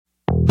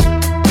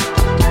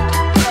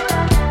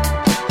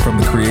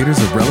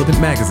Relevant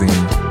Magazine,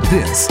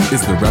 this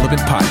is the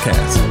Relevant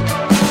Podcast.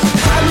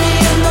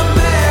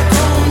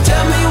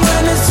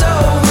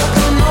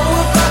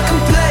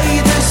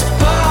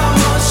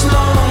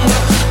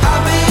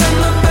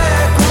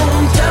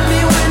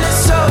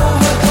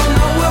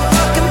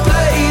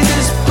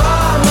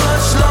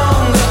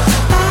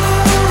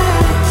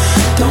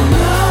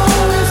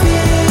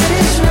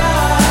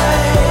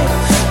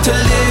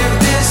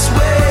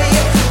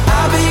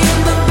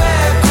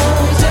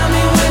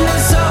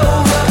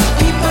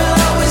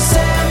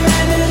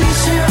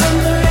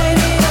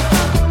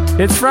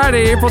 It's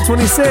Friday, April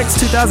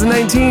 26,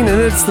 2019,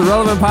 and it's the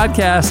Relevant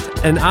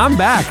Podcast, and I'm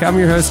back. I'm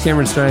your host,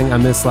 Cameron Strang. I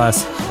missed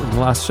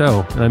last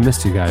show, and I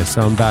missed you guys, so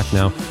I'm back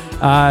now.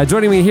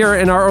 Joining me here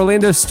in our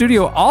Orlando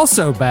studio,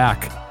 also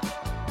back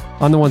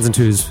on the ones and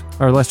twos,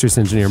 our illustrious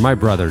engineer, my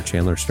brother,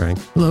 Chandler Strang.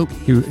 Hello.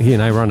 He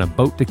and I were on a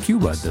boat to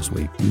Cuba this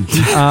week.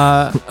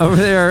 Over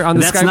there on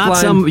the Skype line. That's not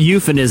some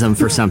euphemism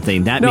for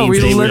something. That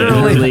means they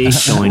literally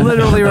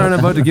were on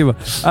a boat to Cuba.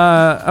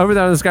 Over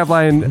there on the Skype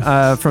line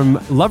from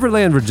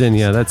Loverland,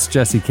 Virginia, that's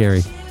Jesse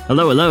Carey.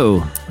 Hello,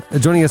 hello.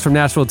 Joining us from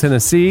Nashville,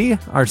 Tennessee,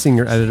 our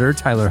senior editor,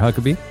 Tyler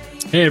Huckabee.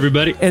 Hey,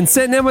 everybody. And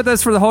sitting in with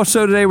us for the whole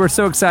show today, we're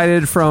so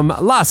excited, from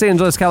Los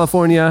Angeles,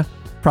 California,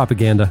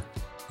 Propaganda.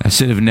 I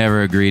should have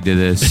never agreed to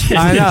this.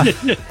 I know.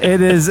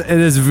 It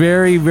is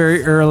very,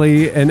 very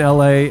early in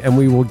LA, and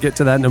we will get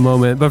to that in a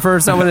moment. But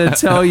first, I want to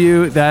tell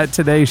you that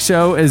today's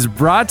show is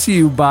brought to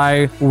you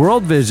by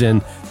World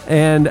Vision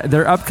and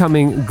their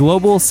upcoming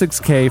Global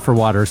 6K for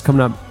Water is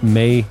coming up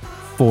May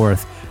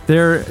 4th.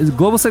 Their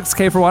Global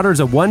 6K for Water is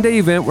a one-day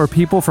event where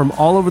people from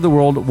all over the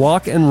world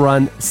walk and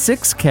run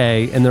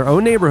 6K in their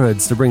own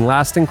neighborhoods to bring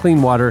lasting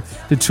clean water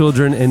to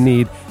children in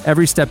need.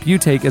 Every step you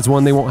take is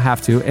one they won't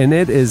have to, and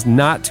it is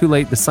not too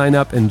late to sign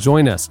up and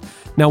join us.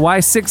 Now, why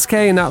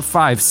 6K and not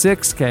 5?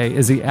 6K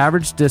is the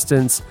average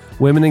distance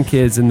women and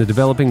kids in the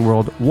developing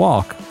world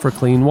walk for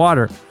clean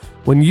water.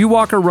 When you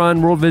walk or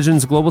run World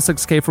Vision's Global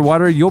 6K for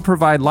Water, you'll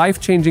provide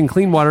life-changing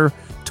clean water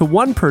to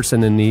one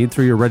person in need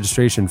through your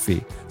registration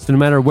fee. So no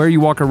matter where you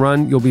walk or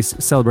run, you'll be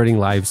celebrating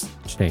lives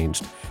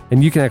changed.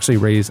 And you can actually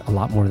raise a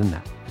lot more than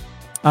that.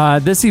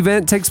 This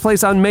event takes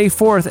place on May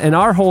 4th, and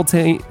our whole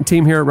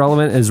team here at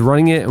Relevant is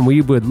running it, and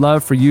we would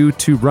love for you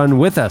to run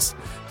with us.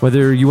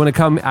 Whether you want to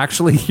come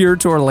actually here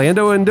to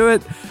Orlando and do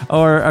it,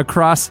 or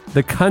across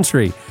the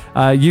country.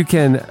 You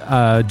can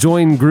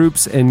join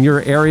groups in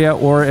your area,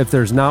 or if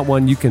there's not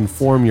one, you can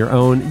form your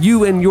own.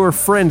 You and your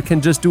friend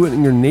can just do it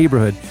in your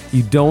neighborhood.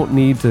 You don't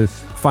need to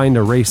find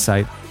a race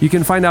site. You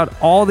can find out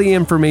all the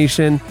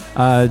information,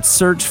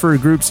 search for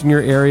groups in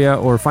your area,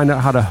 or find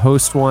out how to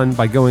host one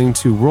by going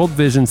to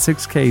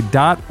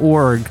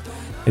worldvision6k.org.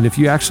 And if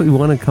you actually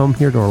want to come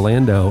here to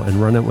Orlando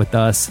and run it with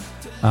us,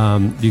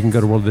 you can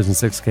go to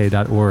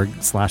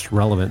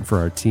worldvision6k.org/relevant for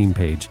our team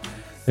page.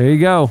 There you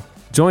go.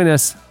 Join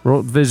us.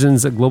 World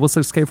Vision's Global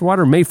 6K for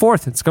Water, May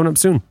 4th. It's coming up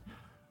soon.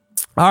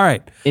 All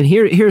right. And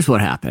here's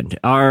what happened.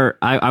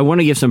 I want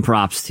to give some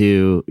props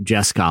to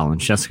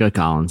Jessica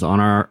Collins.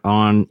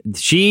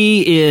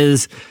 She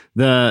is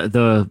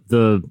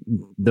the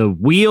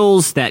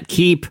wheels that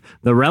keep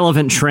the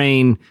Relevant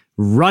train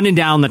running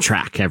down the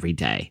track every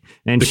day.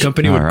 And the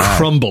company would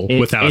crumble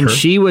without her. And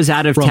she was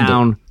out of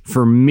town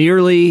for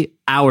merely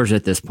hours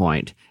at this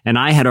point. And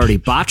I had already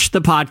botched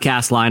the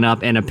podcast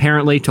lineup and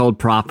apparently told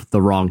Prop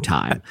the wrong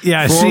time.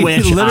 Yeah, for she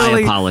which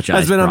literally I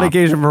apologize, has been Prop. on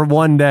vacation for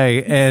one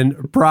day.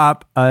 And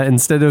Prop,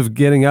 instead of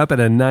getting up at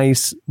a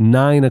nice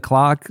 9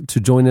 o'clock to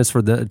join us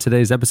for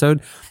today's episode,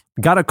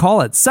 got a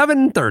call at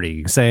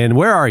 7:30 saying,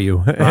 "Where are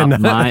you?"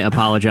 Prop, I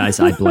apologize.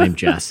 I blame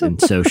Jess,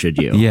 and so should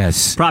you.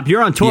 Yes. Prop,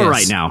 you're on tour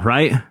right now,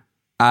 right?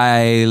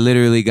 I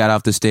literally got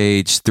off the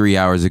stage 3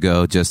 hours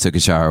ago, just took a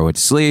shower, went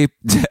to sleep.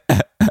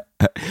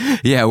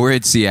 Yeah, we're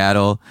in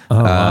Seattle.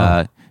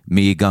 Wow.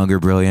 Me,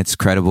 Gunger, Brilliance,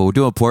 Credible. We're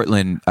doing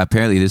Portland.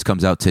 Apparently, this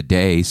comes out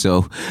today.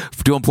 So,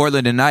 we're doing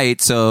Portland tonight.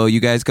 So, you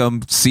guys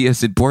come see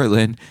us in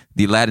Portland,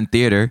 the Latin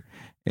Theater.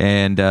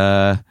 And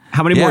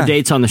how many more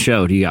dates on the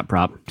show do you got,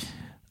 Prop?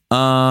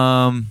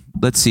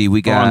 Let's see.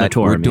 We got on the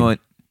tour. Doing.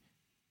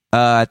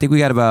 I think we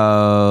got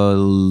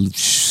about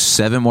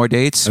 7 more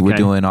dates. Okay. We're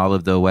doing all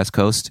of the West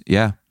Coast.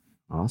 Yeah.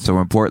 Awesome. So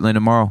we're in Portland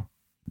tomorrow.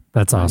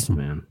 That's awesome,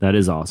 man. That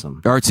is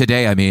awesome. Or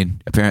today, I mean,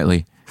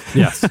 apparently.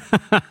 Yes.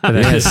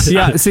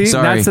 Yeah. See,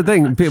 Sorry. That's the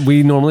thing.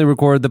 We normally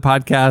record the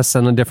podcast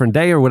on a different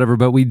day or whatever,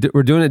 but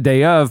we're doing it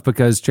day of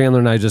because Chandler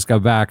and I just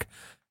got back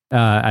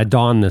at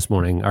dawn this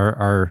morning.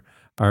 Our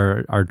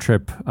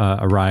trip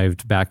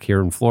arrived back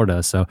here in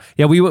Florida. So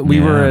yeah, we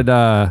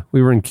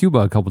were in Cuba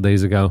a couple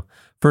days ago.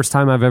 First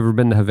time I've ever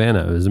been to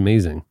Havana. It was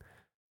amazing.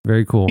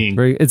 Very cool.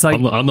 It's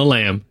like on the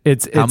lamb.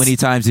 It's how many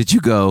times did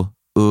you go?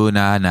 Ooh,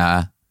 nah,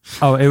 nah.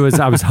 Oh, I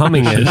was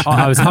humming it.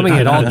 I was humming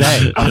it all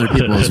day. Other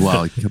people as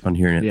well. You kept on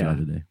hearing it the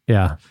other day.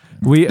 Yeah.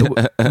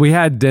 We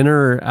had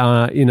dinner,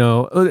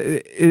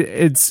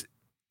 it's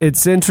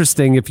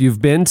interesting. If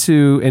you've been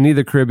to any of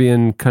the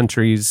Caribbean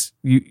countries,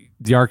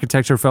 the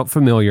architecture felt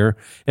familiar.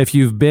 If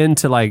you've been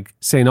to like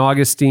St.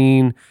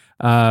 Augustine,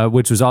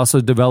 which was also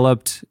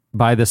developed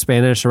by the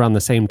Spanish around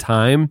the same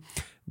time,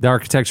 the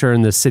architecture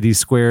and the city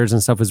squares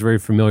and stuff was very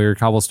familiar,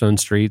 cobblestone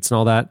streets and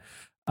all that.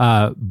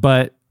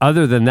 But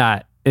other than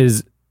that,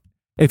 is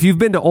if you've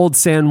been to Old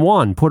San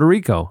Juan, Puerto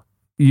Rico,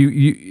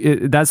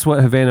 that's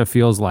what Havana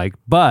feels like.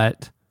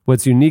 But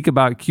what's unique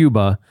about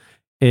Cuba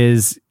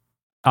is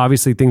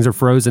obviously things are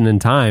frozen in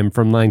time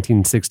from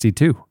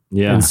 1962.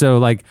 Yeah. And so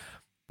like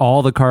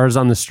all the cars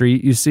on the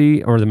street you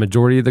see, or the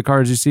majority of the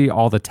cars you see,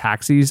 all the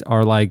taxis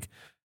are like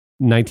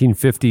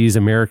 1950s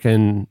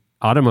American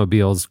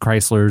automobiles,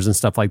 Chryslers and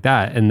stuff like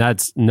that. And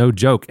that's no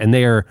joke. And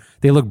they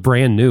look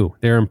brand new.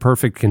 They're in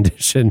perfect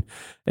condition.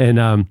 And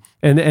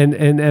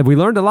we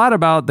learned a lot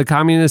about the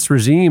communist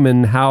regime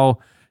and how,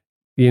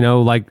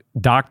 like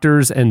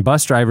doctors and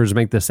bus drivers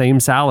make the same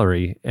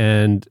salary.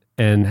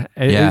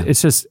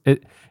 It's just,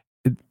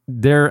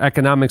 their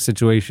economic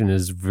situation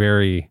is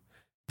very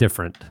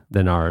different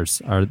than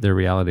ours, their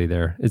reality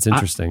there. It's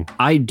interesting.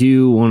 I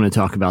do want to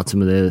talk about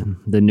some of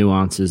the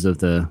nuances of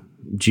the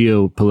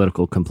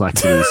geopolitical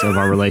complexities of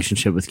our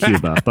relationship with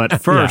Cuba. But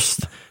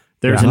first,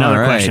 there's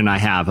another question I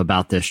have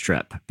about this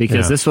trip,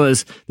 because this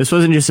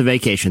wasn't just a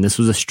vacation. This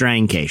was a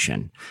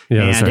strangcation.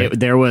 Yeah, and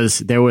there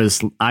was,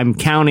 I'm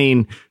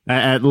counting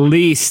at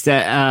least,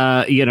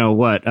 5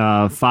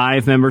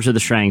 members of the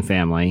Strang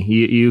family,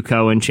 you,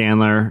 Cohen,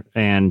 Chandler,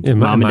 and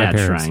mom and dad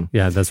parents. Strang.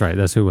 Yeah, that's right.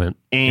 That's who went.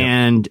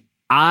 And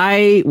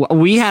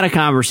we had a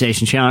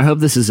conversation, Chandler. I hope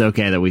this is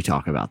okay that we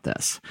talk about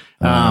this.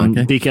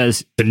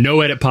 Because the No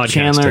Edit podcast.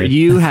 Chandler,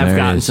 you have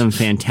gotten some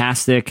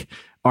fantastic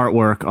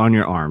artwork on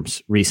your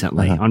arms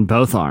recently, on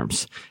both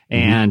arms.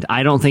 And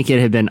I don't think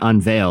it had been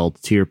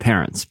unveiled to your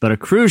parents, but a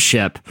cruise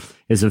ship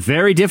is a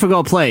very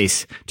difficult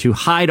place to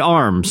hide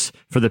arms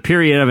for the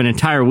period of an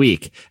entire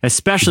week,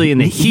 especially in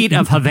the heat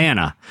of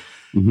Havana.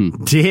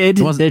 It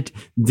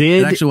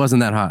actually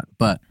wasn't that hot,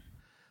 but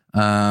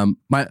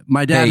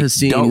my dad has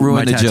seen don't ruin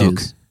my the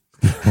tattoos.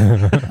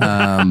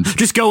 joke.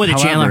 Just go with it,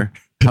 Chandler.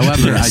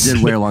 However, I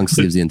did wear long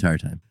sleeves the entire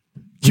time.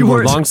 He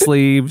wore long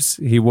sleeves.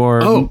 He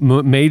wore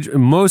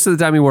most of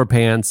the time he wore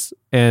pants,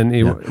 and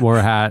he wore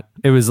a hat.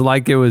 It was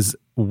like it was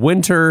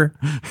winter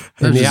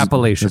in the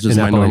Appalachians. That's just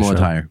my normal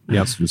attire. Yep.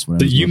 That's just what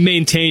So you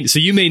maintained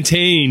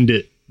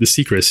the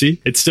secrecy.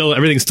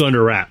 Everything's still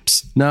under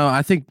wraps. No,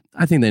 I think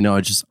they know.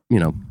 I just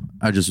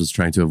was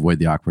trying to avoid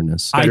the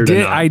awkwardness.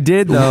 I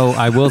did though.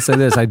 I will say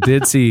this. I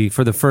did see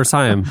for the first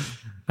time.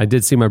 I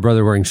did see my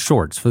brother wearing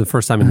shorts for the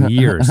first time in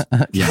years.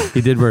 Yeah,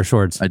 he did wear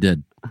shorts. I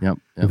did. Yep.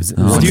 It was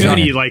Do you have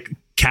any like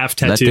calf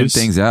tattoos? Let them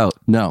things out.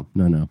 No.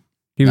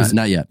 He was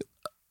not yet.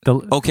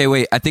 Okay,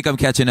 wait. I think I'm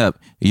catching up.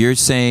 You're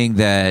saying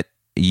that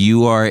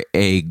you are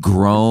a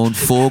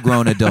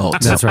full-grown adult.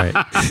 That's right.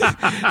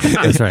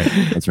 That's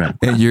right.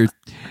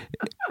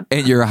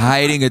 And you're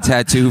hiding a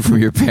tattoo from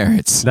your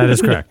parents. That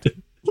is correct.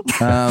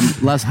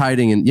 Less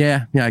hiding and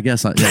I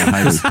guess hiding. Yeah.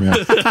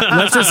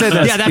 Let's just say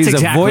that that's he's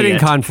exactly avoiding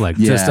it. conflict.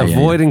 Yeah, just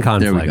avoiding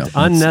conflict. There we go.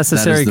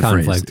 Unnecessary that is the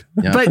conflict.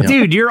 phrase. But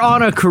dude, you're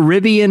on a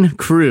Caribbean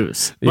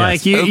cruise. Yes.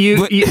 Like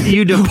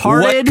you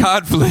departed. What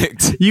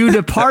conflict? You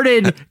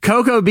departed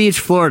Cocoa Beach,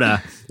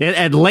 Florida,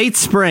 at late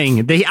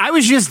spring. I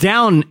was just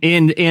down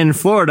in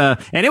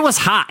Florida, and it was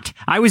hot.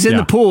 I was in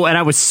the pool, and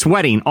I was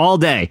sweating all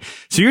day.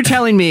 So you're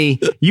telling me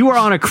you were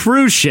on a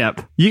cruise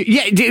ship?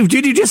 Did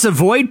you just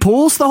avoid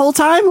pools the whole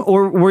time,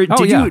 or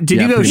did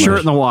you go shirt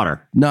in the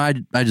water? No,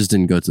 I just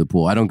didn't go to the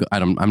pool.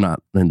 I'm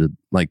not into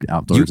like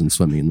outdoors and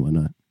swimming and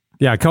whatnot.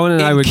 Yeah, Cohen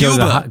and I would go to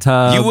the hot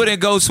tub. You wouldn't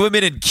go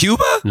swimming in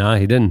Cuba? No,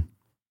 he didn't.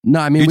 No,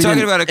 I mean, you're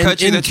talking about a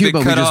country that's Cuba,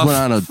 been cut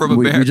off from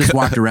America. We just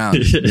walked around.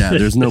 Yeah,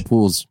 there's no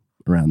pools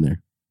around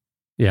there.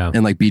 Yeah,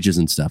 and like beaches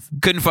and stuff.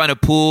 Couldn't find a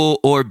pool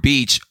or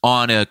beach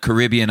on a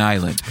Caribbean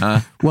island,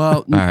 huh?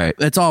 Well, all right.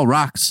 It's all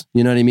rocks.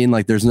 You know what I mean?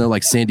 Like there's no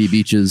like sandy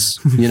beaches.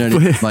 You know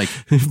what I mean? Like,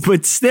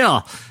 but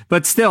still,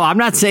 I'm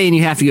not saying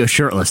you have to go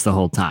shirtless the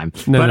whole time.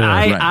 No,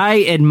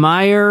 I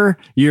admire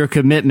your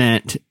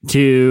commitment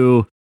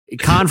to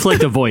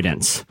conflict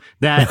avoidance.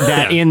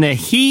 That in the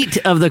heat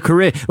of the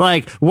Caribbean,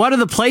 like one of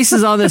the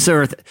places on this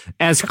earth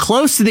as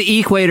close to the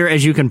equator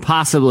as you can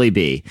possibly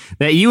be,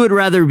 that you would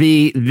rather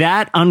be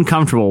that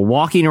uncomfortable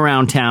walking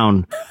around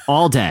town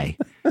all day,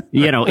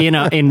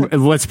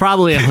 in what's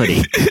probably a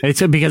hoodie.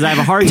 It's because I have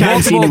a hard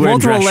time seeing you wearing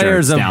multiple dress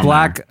layers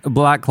shirts of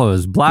black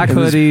clothes, black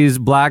hoodies,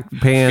 black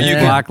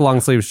pants, black long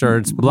sleeve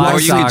shirts, black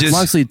socks.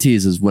 Long sleeve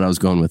tees is what I was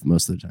going with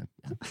most of the time.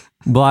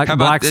 Black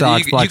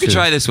socks. You can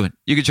try this one.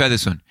 You can try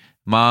this one.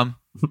 Mom,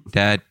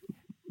 Dad,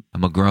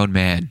 I'm a grown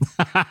man.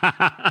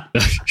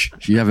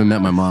 You haven't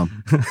met my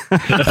mom.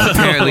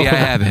 Apparently, I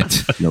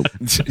haven't. Nope.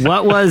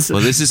 Well,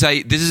 this is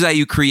how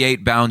you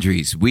create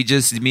boundaries.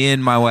 Me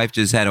and my wife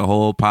just had a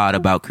whole pod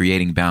about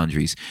creating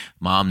boundaries.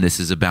 Mom, this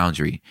is a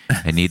boundary.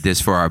 I need this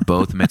for our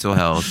both mental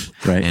health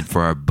and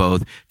for our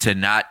both to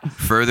not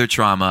further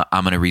trauma.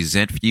 I'm going to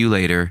resent you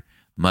later.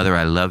 Mother,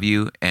 I love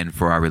you, and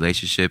for our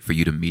relationship, for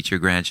you to meet your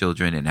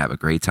grandchildren and have a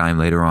great time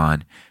later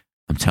on.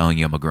 I'm telling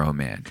you, I'm a grown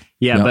man.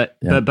 Yeah,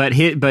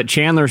 but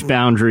Chandler's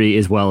boundary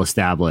is well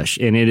established,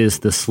 and it is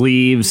the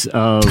sleeves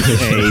of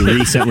a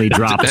recently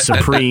dropped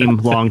Supreme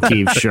long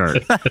sleeve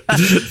shirt.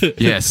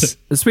 Yes.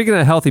 Speaking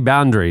of healthy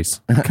boundaries,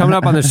 coming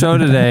up on the show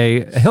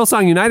today,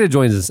 Hillsong United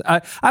joins us.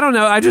 I don't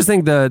know. I just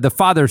think the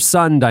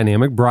father-son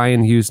dynamic,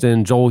 Brian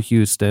Houston, Joel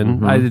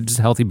Houston, just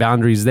healthy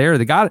boundaries there.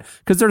 They got it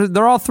because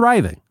they're all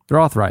thriving. They're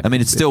all thriving. I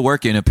mean, it's still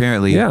working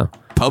apparently. Yeah.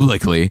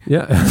 Publicly.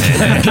 Yeah.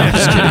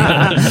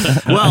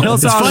 Well,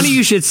 it's funny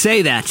you should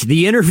say that.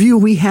 The interview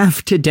we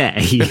have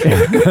today.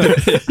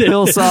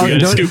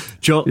 Hillsong's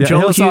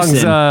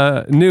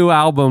new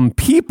album,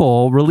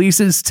 People,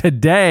 releases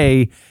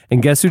today.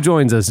 And guess who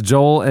joins us?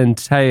 Joel and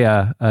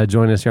Taya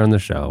join us here on the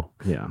show.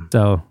 Yeah.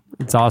 So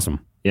it's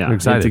awesome. Yeah, I'm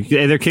excited.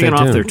 They're kicking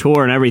off their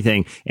tour and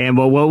everything. And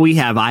what we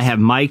have, I have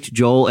mic'd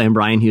Joel and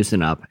Brian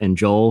Houston up, and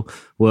Joel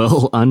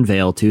will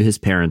unveil to his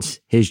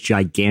parents his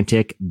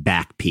gigantic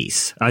back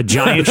piece, a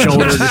giant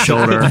shoulder to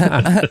shoulder.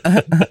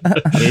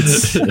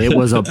 It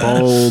was a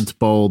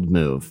bold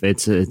move.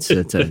 It's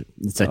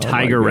a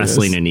tiger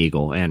wrestling an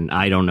eagle, and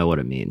I don't know what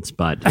it means,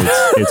 but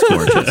it's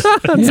gorgeous.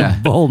 It's a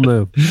bold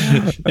move.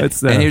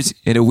 And here's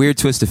in a weird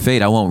twist of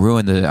fate. I won't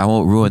ruin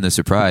the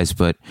surprise,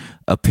 but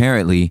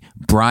apparently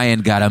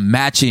Brian got a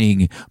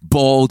matching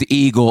bold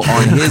eagle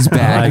on his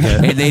back,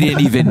 and they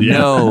didn't even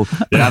know.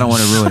 But I don't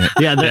want to ruin it.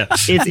 Yeah,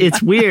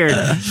 it's weird.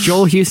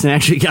 Joel Houston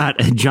actually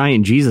got a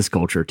giant Jesus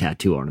sculpture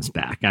tattoo on his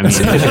back. I mean,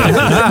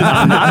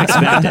 I'm not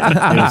expected.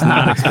 It was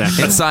not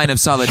expected. It's a sign of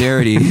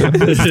solidarity in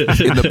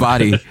the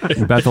body.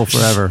 Bethel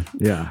forever.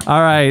 Yeah.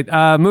 All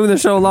right, moving the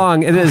show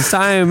along. It is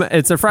time.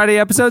 It's a Friday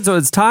episode, so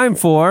it's time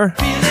for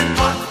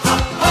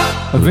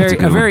a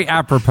very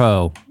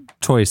apropos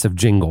choice of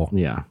jingle.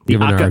 Yeah,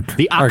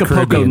 the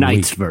Acapulco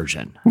Nights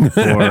version.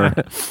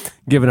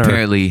 Given our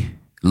apparently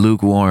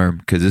lukewarm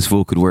because this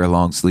fool could wear a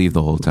long sleeve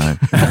the whole time.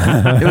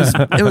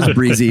 It was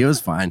breezy. It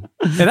was fine.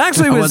 It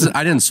actually was.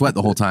 I didn't sweat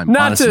the whole time.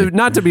 Not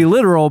to be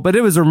literal, but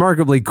it was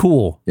remarkably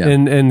cool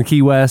in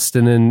Key West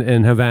and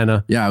in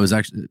Havana. Yeah, I was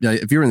actually.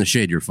 If you're in the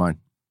shade, you're fine.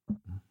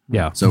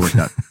 Yeah. So it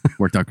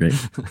worked out great.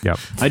 Yep.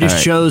 I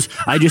just chose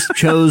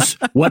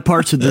what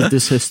parts of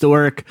this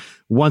historic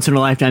once in a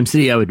lifetime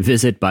city I would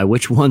visit by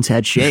which ones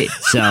had shade.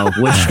 So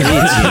which streets,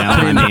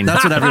 I mean,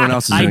 that's what everyone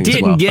else is doing. I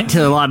didn't get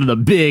to a lot of the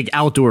big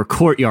outdoor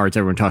courtyards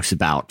everyone talks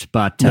about,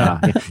 but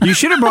you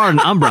should have brought an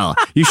umbrella.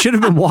 You should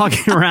have been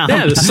walking around.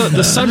 Yeah, the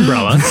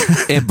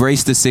sunbrella.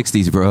 Embrace the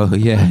 60s, bro.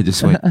 Yeah,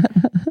 just went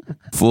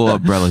full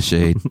umbrella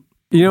shade.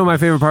 You know, my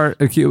favorite part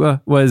of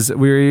Cuba was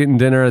we were eating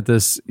dinner at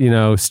this,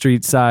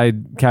 street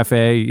side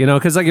cafe,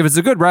 because like if it's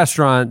a good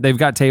restaurant, they've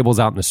got tables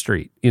out in the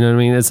street. You know what I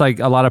mean? It's like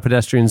a lot of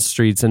pedestrian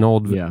streets in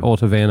old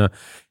Havana.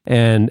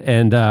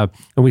 And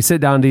we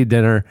sit down to eat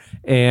dinner,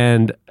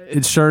 and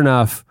it's sure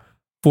enough,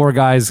 4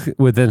 guys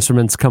with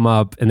instruments come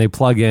up and they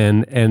plug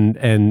in,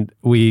 and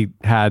we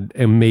had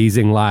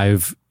amazing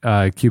live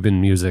Cuban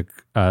music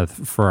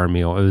for our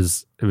meal. It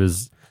was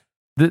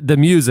the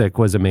music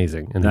was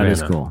amazing. That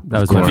is cool.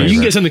 That was my favorite. You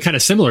can get something kind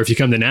of similar if you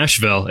come to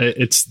Nashville.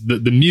 It's the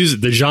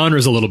music, the genre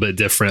is a little bit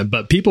different,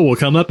 but people will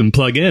come up and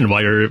plug in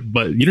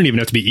but you don't even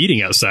have to be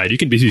eating outside. You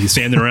can be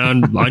standing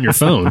around on your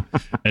phone,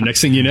 and next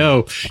thing you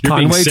know, you're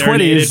being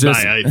serenaded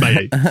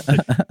by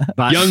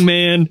a young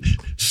man.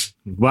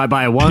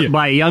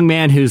 By a young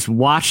man who's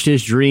watched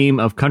his dream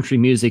of country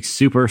music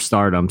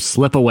superstardom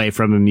slip away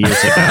from him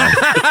years ago,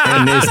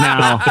 and is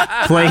now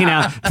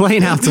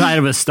playing outside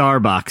of a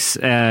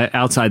Starbucks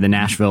outside the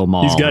Nashville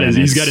Mall. He's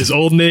got his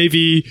Old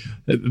Navy,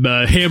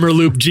 the hammer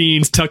loop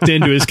jeans tucked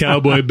into his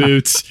cowboy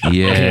boots.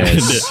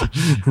 Yes,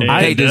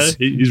 and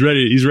he's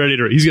ready. He's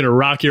going to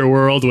rock your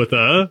world with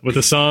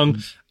a song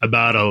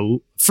about a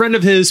friend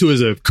of his who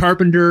was a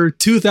carpenter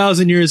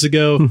 2,000 years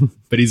ago,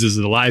 but he's as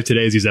alive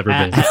today as he's ever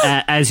been.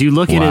 As you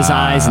look in his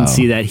eyes and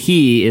see that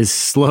he is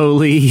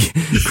slowly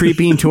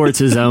creeping towards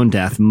his own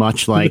death,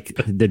 much like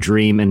the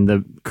dream and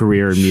the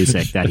career in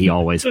music that he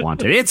always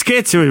wanted.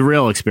 It's a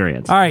real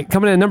experience. All right,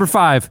 coming in at number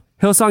 5.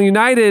 Hillsong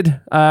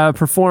United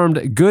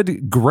performed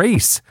Good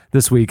Grace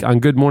this week on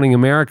Good Morning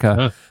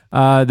America.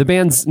 The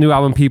band's new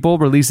album, People,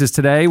 releases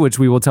today, which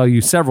we will tell you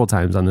several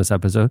times on this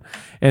episode.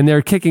 And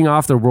they're kicking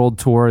off their world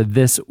tour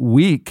this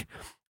week.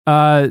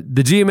 The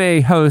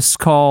GMA hosts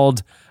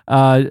called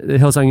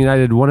Hillsong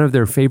United one of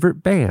their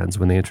favorite bands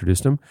when they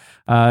introduced them.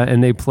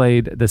 And they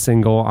played the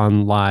single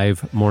on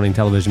live morning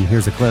television.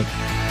 Here's a clip.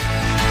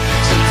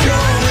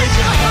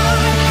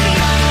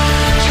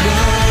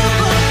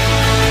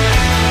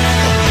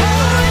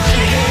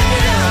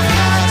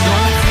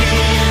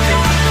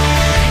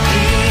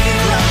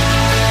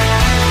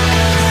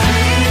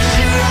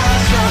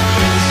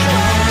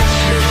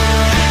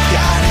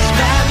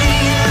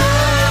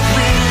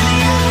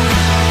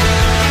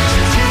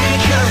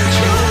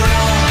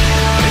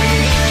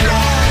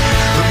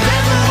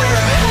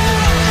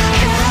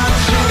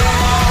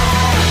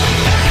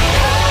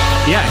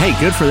 Yeah, hey,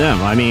 good for them.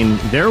 I mean,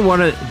 they're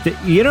one of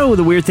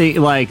the weird thing,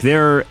 like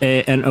they're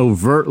an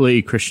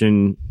overtly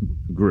Christian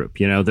group.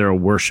 They're a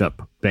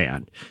worship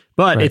band,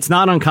 but It's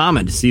not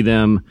uncommon to see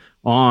them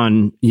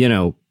on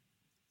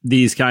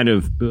these kind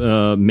of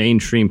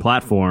mainstream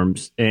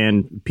platforms,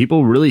 and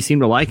people really seem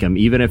to like him,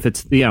 even if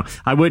it's,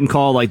 I wouldn't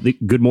call like the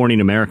Good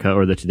Morning America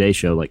or the Today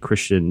Show like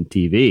Christian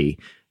TV,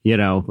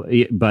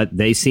 but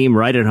they seem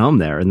right at home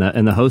there, and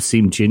the hosts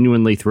seem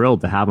genuinely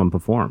thrilled to have him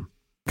perform.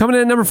 Coming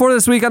in at number 4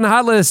 this week on the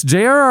hot list,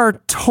 J.R.R.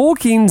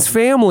 Tolkien's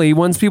family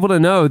wants people to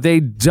know they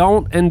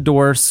don't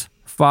endorse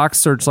Fox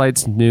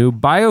Searchlight's new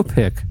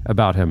biopic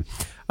about him.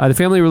 The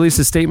family released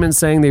a statement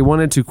saying they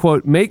wanted to,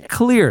 quote, make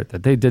clear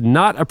that they did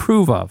not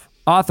approve of,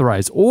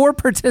 authorize, or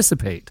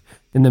participate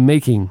in the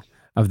making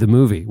of the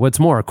movie. What's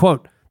more,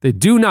 quote, they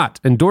do not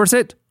endorse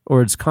it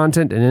or its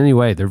content in any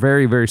way. They're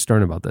very, very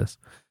stern about this.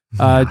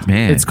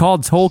 It's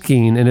called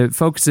Tolkien, and it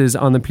focuses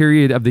on the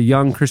period of the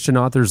young Christian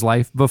author's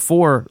life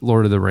before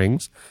Lord of the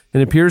Rings,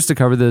 and appears to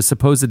cover the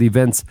supposed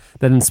events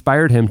that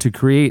inspired him to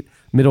create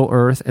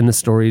Middle-earth and the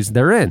stories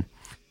therein.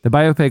 The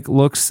biopic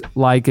looks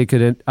like it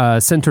could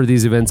center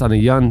these events on a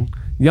young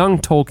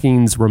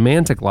Tolkien's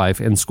romantic life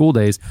and school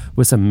days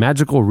with some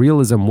magical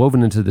realism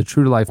woven into the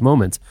true-to-life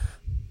moments.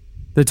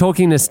 The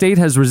Tolkien estate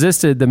has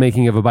resisted the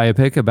making of a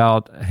biopic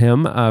about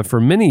him for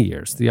many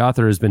years. The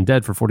author has been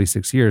dead for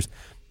 46 years.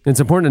 It's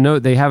important to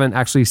note they haven't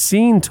actually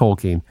seen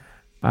Tolkien.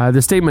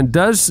 The statement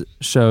does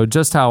show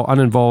just how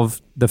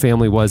uninvolved the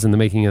family was in the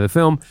making of the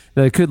film,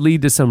 that it could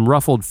lead to some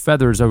ruffled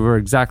feathers over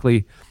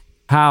exactly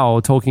how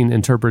Tolkien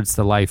interprets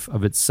the life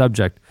of its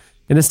subject.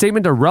 In a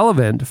statement to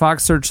Relevant,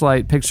 Fox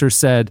Searchlight Pictures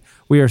said,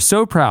 "We are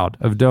so proud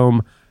of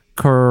Dome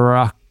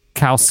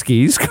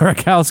Kurakowski's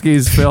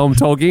film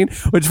Tolkien,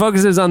 which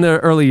focuses on the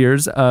early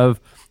years of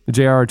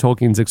J.R.R.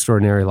 Tolkien's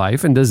extraordinary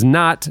life and does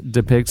not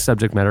depict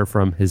subject matter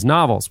from his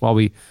novels. While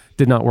we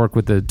did not work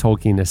with the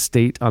Tolkien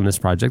estate on this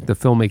project, the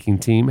filmmaking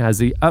team has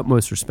the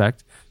utmost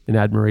respect and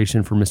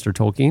admiration for Mr.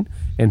 Tolkien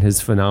and his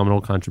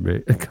phenomenal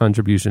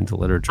contribution to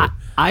literature."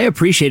 I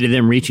appreciated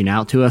them reaching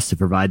out to us to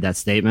provide that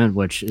statement,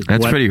 which is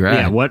pretty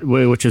rad. Yeah,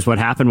 which is what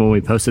happened when we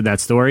posted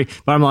that story.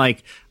 But I'm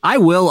like, I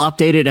will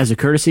update it as a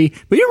courtesy,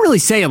 but you didn't really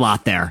say a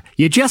lot there.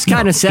 You just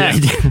kind of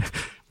said.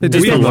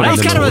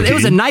 It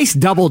was a nice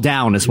double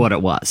down is what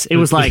it was. It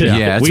was like,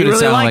 we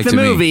really like the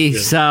movie,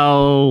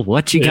 so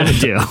what you gonna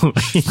do?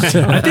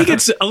 I think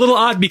it's a little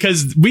odd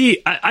because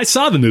I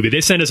saw the movie.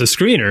 They sent us a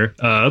screener,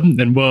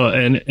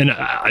 and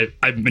I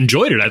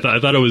enjoyed it. I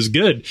thought it was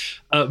good,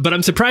 but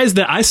I'm surprised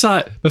that I saw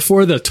it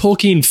before the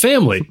Tolkien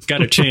family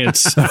got a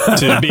chance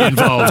to be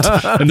involved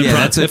in the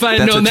process. If I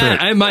had known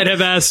that, I might have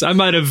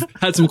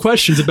had some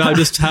questions about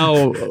just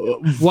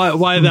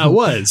why that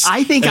was.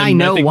 I think I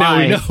know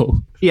why. Now we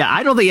know. Yeah,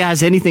 I don't think it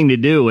has anything to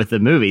do with the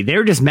movie.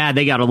 They're just mad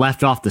they got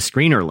left off the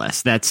screener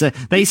list. That's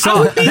they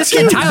saw this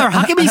kid Tyler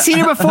Huckabee seen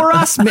it before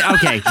us.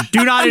 Okay,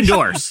 do not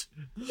endorse.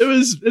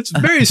 It's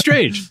very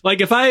strange. Like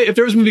if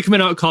there was a movie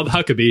coming out called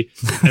Huckabee,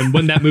 and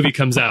when that movie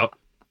comes out,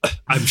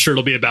 I'm sure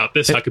it'll be about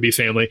this Huckabee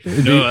family.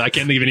 No, I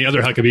can't think of any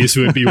other Huckabees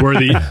who would be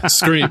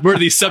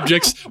worthy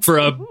subjects for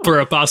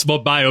a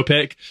possible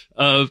biopic.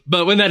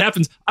 But when that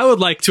happens, I would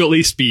like to at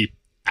least be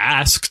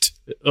asked.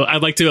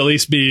 I'd like to at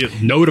least be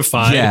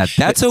notified. Yeah,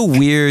 that's a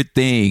weird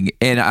thing,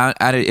 and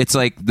it's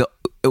like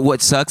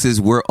what sucks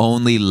is we're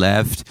only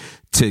left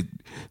to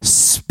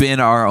spin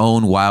our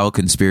own wild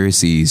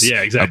conspiracies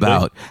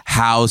about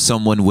how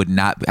someone would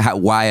not,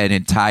 why an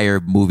entire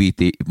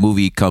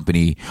movie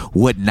company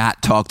would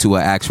not talk to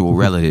an actual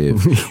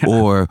relative,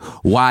 or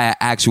why an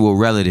actual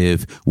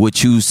relative would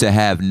choose to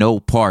have no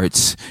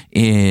parts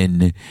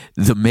in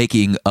the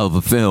making of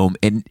a film,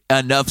 and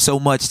enough so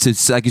much to,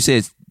 like you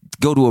said,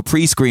 go to a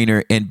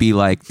pre-screener and be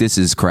like, this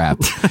is crap,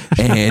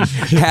 and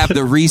have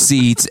the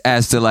receipts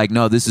as to like,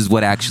 no, this is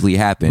what actually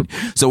happened.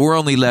 So we're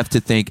only left to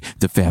think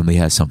the family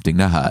has something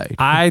to hide.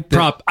 I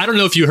don't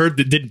know if you heard,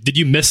 did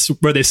you miss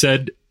where they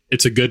said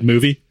it's a good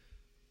movie?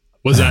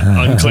 Was that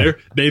unclear?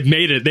 They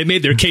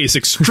made their case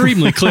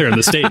extremely clear in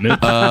the statement.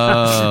 Oh,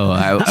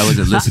 I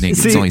wasn't listening.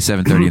 It's only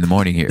 7:30 in the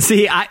morning here.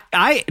 See, I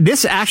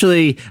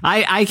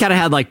kind of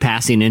had like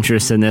passing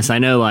interest in this. I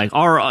know like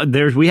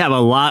we have a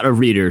lot of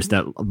readers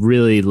that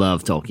really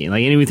love Tolkien,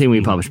 like anything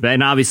we publish.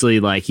 And obviously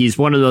like he's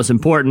one of the most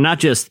important, not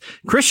just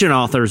Christian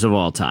authors of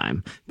all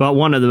time, but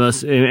one of the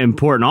most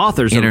important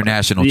authors.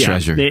 International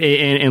treasure.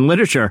 In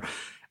literature.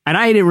 And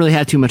I didn't really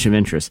have too much of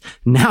interest.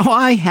 Now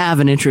I have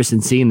an interest in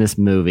seeing this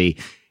movie.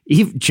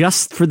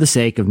 Just for the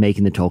sake of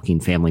making the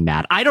Tolkien family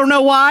mad. I don't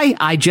know why.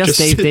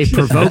 They've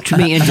provoked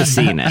me into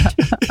seeing it.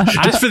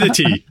 Just for the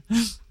tea.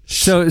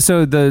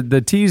 So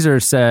the teaser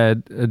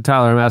said,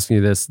 Tyler, I'm asking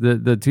you this.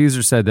 The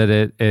teaser said that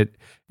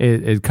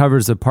it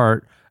covers the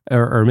part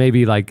or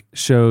maybe like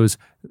shows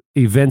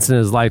events in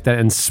his life that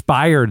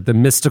inspired the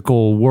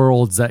mystical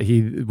worlds that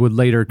he would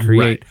later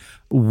create.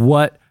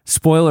 Right.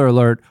 Spoiler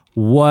alert,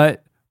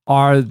 what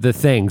are the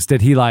things?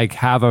 Did he like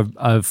have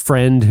a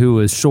friend who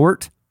was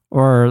short?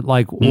 Or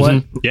like what?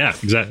 Mm-hmm. Yeah,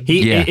 exactly.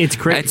 It's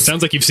crazy. It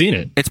sounds like you've seen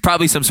it. It's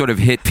probably some sort of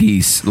hit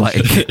piece, like,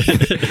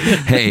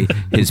 hey,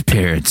 his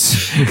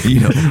parents,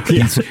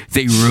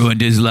 they ruined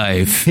his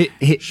life,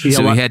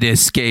 so he had to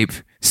escape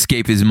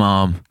escape his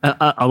mom.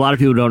 A lot of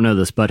people don't know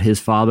this, but his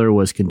father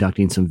was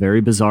conducting some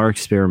very bizarre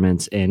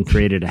experiments and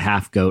created a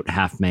half goat,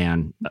 half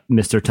man,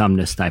 Mr.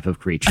 Tumnus type of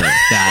creature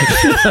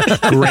that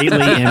greatly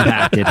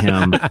impacted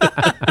him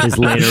his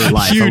later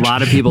life. A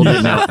lot of people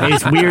didn't know.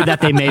 It's weird that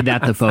they made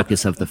that the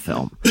focus of the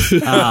film,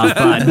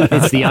 but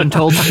it's the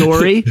untold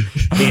story.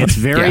 It's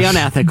very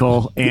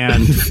unethical,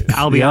 and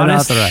I'll be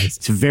honest,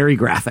 it's very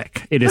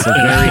graphic. It is a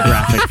very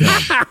graphic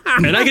film.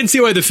 And I can see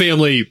why the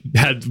family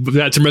had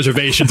some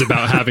reservations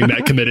about having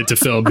that committed to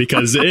film,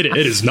 because it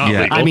is not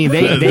legal. I mean,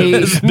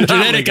 the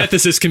genetic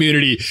ethicist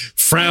community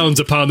frowns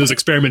upon those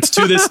experiments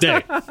to this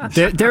day.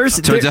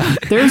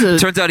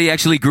 Turns out he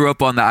actually grew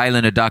up on the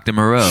island of Dr.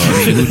 Moreau.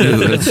 I mean, who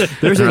knew? I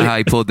don't know how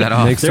he pulled that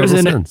off.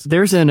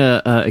 There's an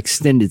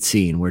extended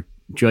scene where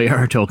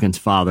J.R.R. Tolkien's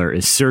father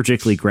is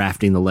surgically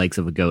grafting the legs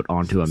of a goat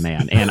onto a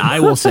man. And I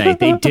will say,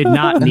 they did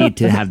not need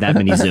to have that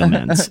many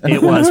zoom-ins.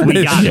 It was,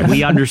 we got it.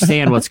 We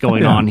understand what's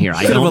going on here.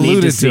 I don't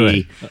need to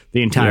see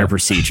the entire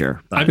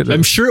procedure.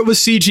 I'm sure it was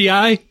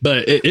CGI,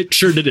 but it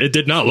sure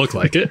did not look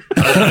like it.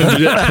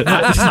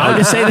 I'll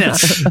just say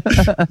this.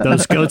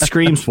 Those goat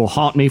screams will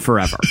haunt me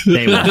forever.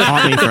 They will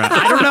haunt me forever.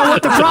 I don't know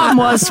what the problem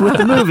was with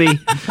the movie,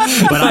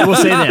 but I will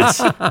say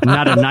this.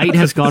 Not a night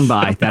has gone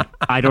by that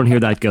I don't hear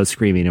that goat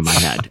screaming in my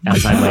head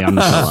as I lay on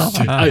the pillow.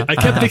 I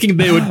kept thinking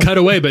they would cut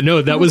away, but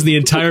no, that was the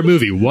entire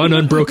movie. One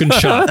unbroken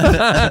shot.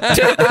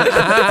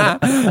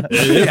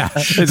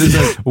 It's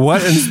just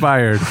what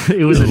inspired.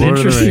 It was an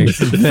interesting.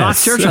 Fox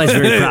Searchlight's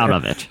very proud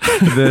of it.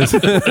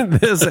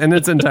 This in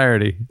its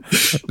entirety.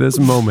 This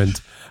moment.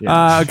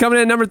 Coming in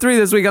at number 3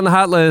 this week on the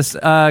hot list,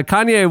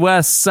 Kanye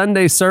West's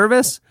Sunday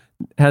service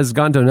has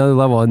gone to another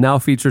level and now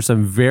features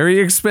some very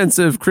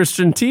expensive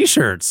Christian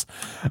t-shirts.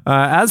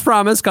 As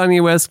promised,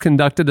 Kanye West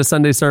conducted a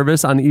Sunday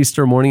service on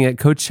Easter morning at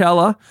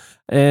Coachella.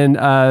 And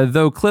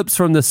though clips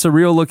from the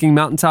surreal-looking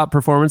mountaintop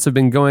performance have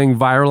been going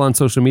viral on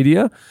social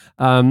media,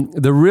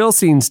 the real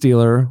scene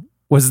stealer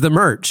was the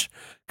merch.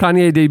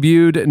 Kanye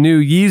debuted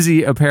new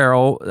Yeezy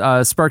apparel,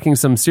 sparking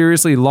some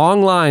seriously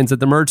long lines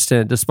at the merch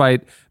tent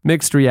despite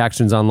mixed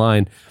reactions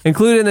online.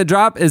 Included in the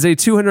drop is a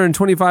 $225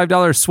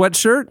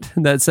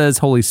 sweatshirt that says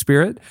Holy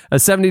Spirit, a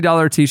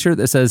 $70 t-shirt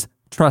that says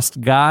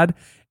Trust God,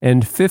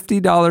 and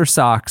 $50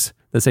 socks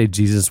that say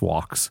Jesus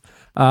Walks.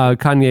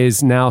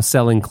 Kanye's now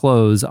selling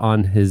clothes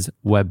on his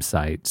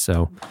website.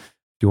 So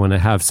if you want to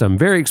have some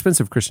very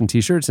expensive Christian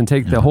t-shirts and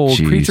take the whole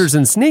preachers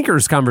and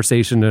sneakers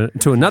conversation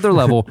to another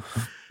level,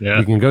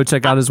 you can go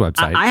check out his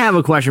website. I have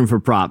a question for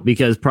Prop,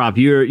 because Prop,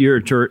 you're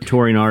a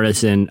touring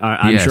artist, and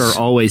I'm sure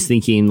always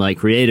thinking like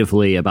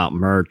creatively about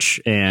merch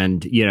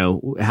and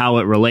how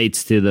it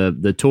relates to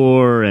the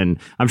tour, and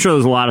I'm sure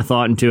there's a lot of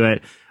thought into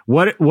it.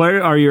 What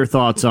are your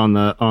thoughts on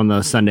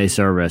the Sunday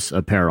service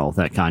apparel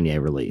that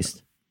Kanye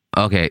released?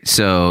 Okay,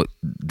 so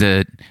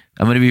I'm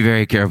going to be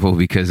very careful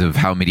because of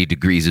how many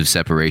degrees of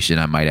separation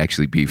I might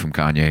actually be from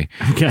Kanye.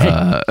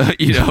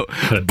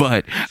 Okay,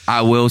 but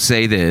I will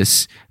say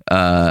this.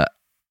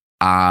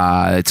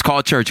 It's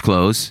called Church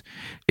Clothes,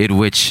 in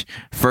which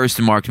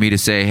first marked me to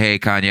say, hey,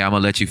 Kanye, I'm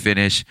going to let you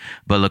finish,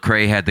 but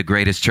Lecrae had the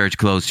greatest Church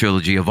Clothes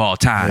trilogy of all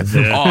time.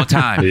 All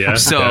time.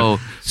 So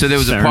there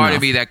was a part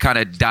of me that kind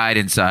of died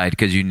inside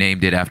because you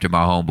named it after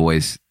my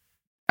homeboys'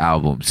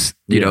 albums.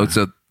 You know,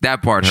 so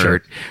that part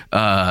hurt.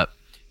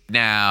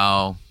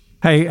 Now...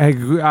 Hey,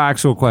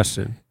 actual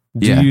question.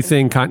 Do you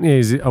think Kanye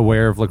is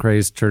aware of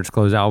Lecrae's Church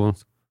Clothes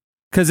albums?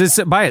 Because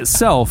it's by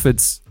itself,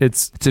 it's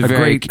a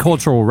great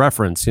cultural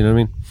reference. You know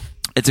what I mean?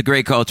 It's a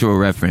great cultural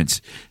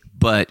reference,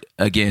 but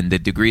again, the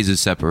degrees of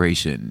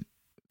separation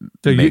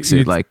makes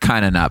it like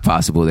kind of not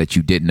possible that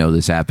you didn't know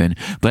this happened.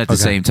 But at the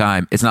same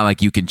time, it's not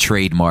like you can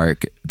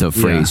trademark the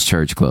phrase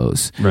 "church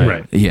clothes."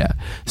 Right. Yeah.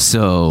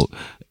 So,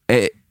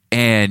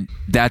 and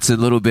that's a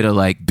little bit of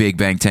like Big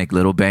Bang Tank,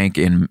 Little Bank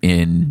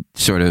in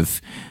sort of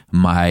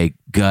my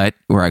gut,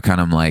 where I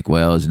kind of like,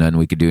 well, there's nothing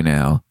we could do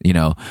now,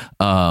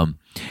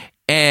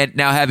 And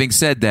now, having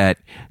said that,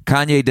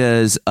 Kanye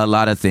does a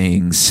lot of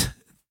things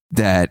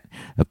that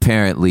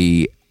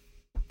apparently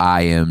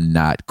I am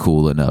not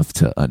cool enough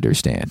to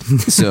understand.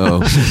 So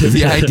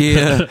the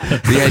idea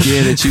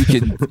that you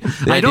can,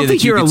 I don't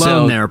think you're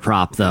alone there,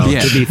 Prop. Though,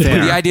 to be fair,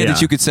 but the idea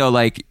that you could sell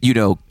like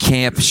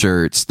camp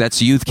shirts, that's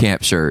a youth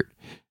camp shirt.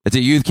 It's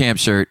a youth camp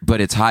shirt, but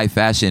it's high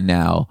fashion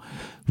now.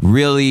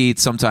 Really,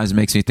 sometimes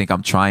makes me think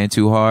I'm trying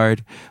too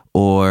hard,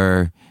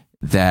 or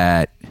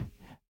that.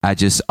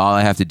 All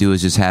I have to do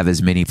is just have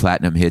as many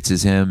platinum hits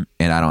as him,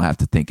 and I don't have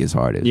to think as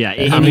hard as.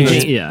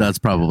 That's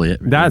probably it.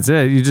 That's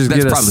it. You just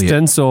get a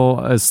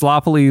stencil,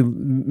 sloppily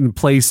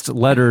placed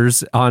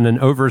letters on an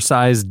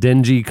oversized,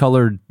 dingy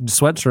colored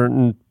sweatshirt,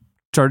 and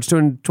charge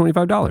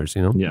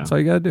 $25. That's all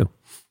you got to do.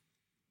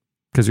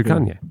 Because you're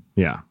Kanye.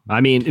 Yeah,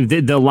 I mean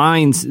the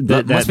lines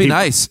that must be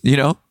nice.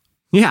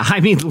 Yeah, I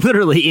mean,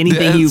 literally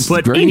anything you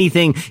put,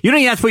 anything, you don't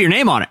even have to put your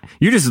name on it.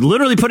 You're just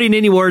literally putting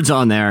any words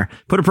on there,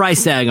 put a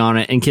price tag on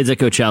it, and kids at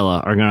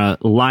Coachella are going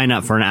to line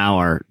up for an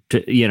hour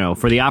to,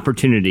 for the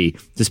opportunity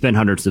to spend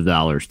hundreds of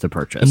dollars to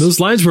purchase. And those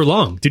lines were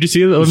long. Did you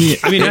see it?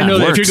 I mean, I know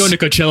that if you're going to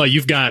Coachella,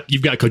 you've got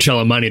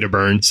Coachella money to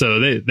burn, so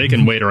they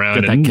can wait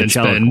around and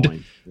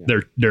spend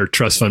their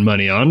trust fund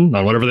money on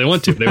whatever they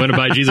want to. If they want to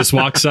buy Jesus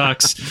Walk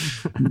socks,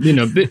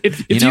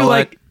 if you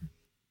like.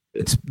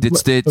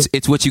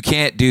 It's what you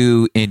can't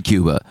do in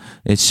Cuba.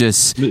 It's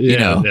just you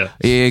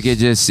could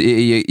just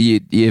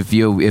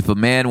if a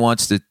man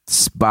wants to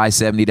buy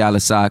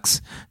 $70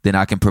 socks, then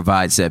I can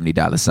provide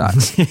 $70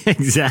 socks.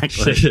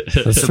 Exactly.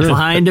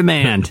 Supply and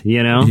demand.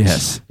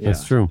 Yes,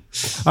 that's true.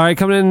 All right,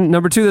 coming in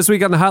number 2 this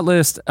week on the hot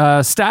list: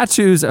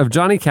 statues of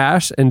Johnny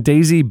Cash and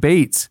Daisy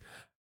Bates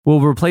will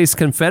replace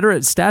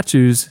Confederate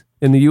statues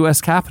in the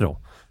U.S. Capitol.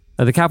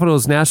 The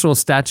Capitol's National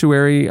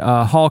Statuary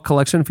Hall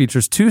collection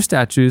features 2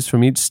 statues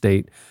from each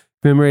state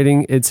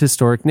commemorating its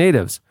historic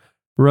natives.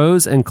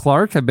 Rose and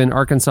Clark have been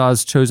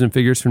Arkansas's chosen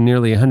figures for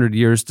nearly 100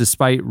 years,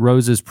 despite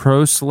Rose's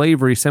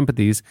pro-slavery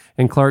sympathies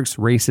and Clark's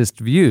racist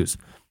views.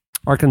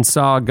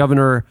 Arkansas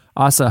Governor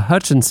Asa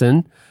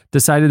Hutchinson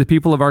decided the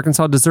people of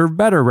Arkansas deserve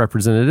better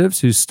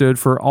representatives who stood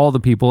for all the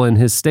people in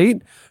his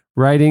state,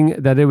 writing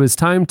that it was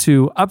time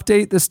to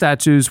update the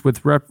statues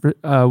with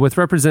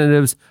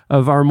representatives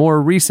of our more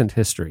recent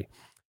history.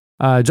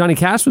 Johnny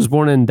Cash was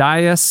born in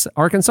Dyess,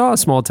 Arkansas, a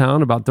small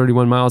town about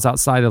 31 miles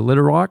outside of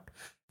Little Rock,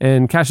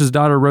 and Cash's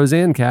daughter,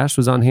 Roseanne Cash,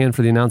 was on hand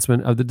for the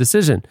announcement of the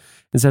decision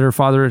and said her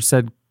father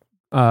said,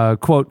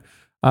 quote,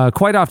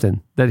 quite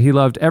often that he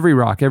loved every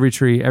rock, every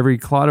tree, every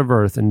clod of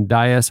earth in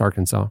Dyess,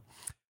 Arkansas.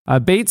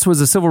 Bates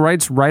was a civil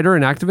rights writer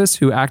and activist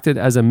who acted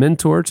as a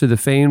mentor to the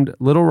famed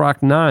Little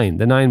Rock Nine,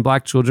 the 9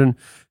 black children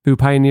who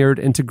pioneered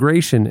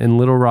integration in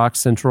Little Rock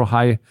Central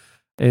High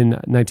in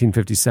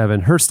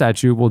 1957. Her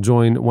statue will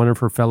join one of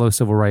her fellow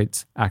civil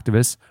rights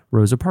activists,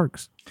 Rosa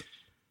Parks.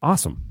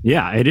 Awesome.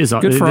 Yeah, it is.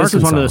 Good for Arkansas.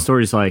 Is one of those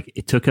stories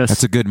it took us.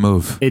 That's a good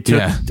move. It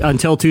took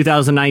until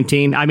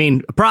 2019. I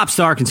mean, props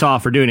to Arkansas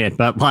for doing it,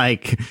 but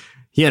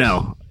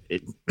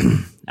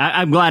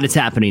I'm glad it's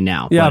happening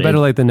now. Yeah, better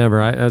late than never.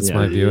 That's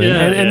my view.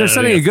 And they're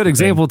setting a good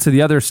example to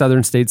the other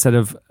southern states that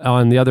have,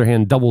 on the other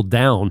hand, doubled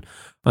down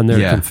on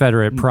their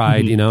Confederate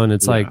pride, and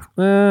it's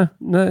no,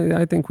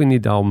 I think we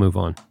need to all move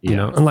on,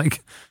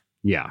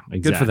 Yeah, exactly.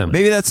 Good for them.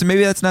 Maybe that's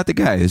not the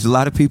guy. There's a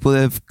lot of people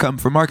that have come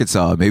from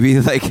Arkansas. Maybe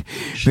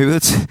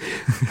let's.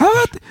 How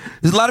about?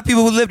 There's a lot of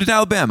people who lived in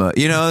Alabama.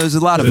 There's a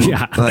lot of them.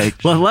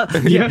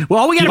 Yeah. Well,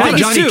 all we got to pick is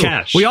Johnny 2.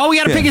 Cash.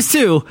 We pick is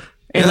 2.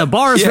 And the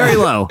bar is very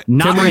low.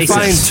 Not Can we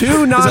racist. find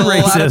 2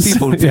 non-racists?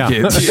 People to pick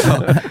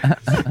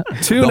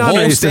it. 2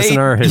 non-racists in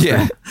our history.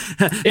 Yeah.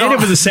 And it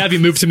was a savvy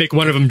move to make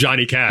one of them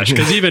Johnny Cash,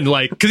 because even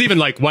white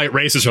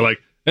racists are like,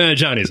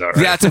 Johnny's all right.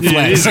 That's a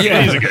flex. He's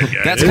a good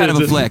guy. That's kind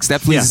of a flex. That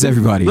pleases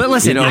everybody. But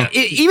listen,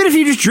 even if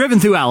you're just driven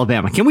through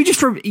Alabama, can we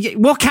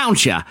we'll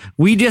count you.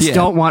 We just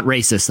don't want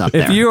racists up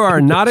there. If you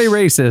are not a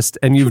racist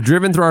and you've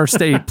driven through our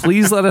state,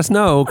 please let us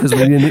know, because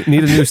we need a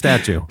new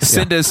statue.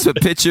 Send us a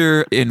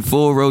picture in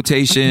full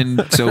rotation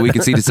so we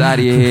can see the side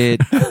of your head.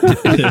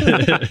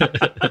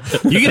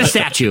 You get a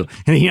statue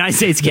in the United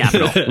States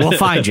Capitol. We'll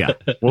find you.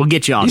 We'll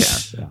get you all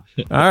there.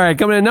 All right,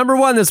 coming in number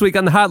 1 this week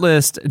on the hot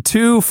list,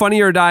 2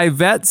 Funny or Die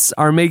vets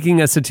are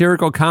making a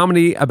satirical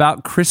comedy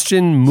about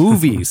Christian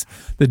movies.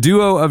 The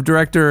duo of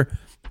director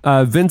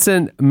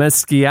Vincent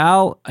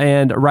Mesquial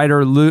and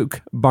writer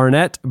Luke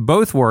Barnett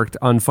both worked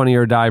on Funny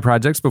or Die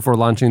projects before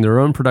launching their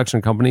own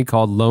production company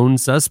called Lone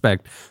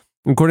Suspect.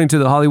 According to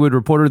The Hollywood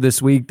Reporter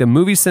this week, the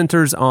movie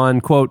centers on,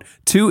 quote,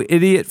 2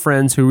 idiot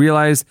friends who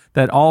realize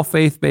that all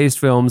faith-based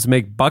films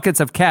make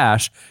buckets of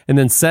cash and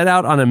then set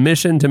out on a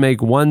mission to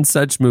make one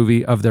such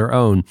movie of their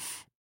own.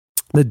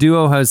 The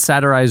duo has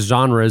satirized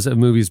genres of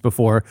movies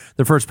before.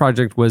 The first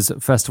project was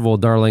festival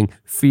darling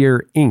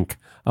Fear Inc.,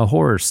 a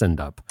horror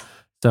send-up.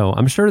 So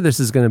I'm sure this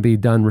is going to be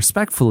done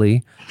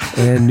respectfully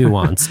and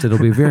nuanced. It'll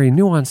be a very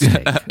nuanced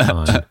take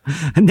on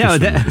No,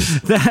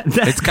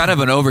 it's kind of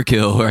an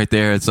overkill right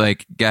there. It's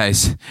like,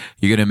 guys,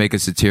 you're going to make a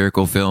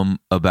satirical film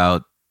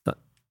about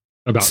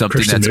something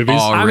Christian that's movies?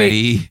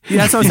 already.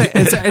 that's what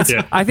I'm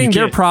saying. I think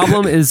their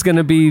problem is going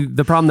to be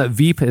the problem that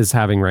Veep is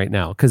having right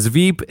now, because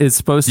Veep is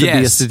supposed to be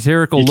a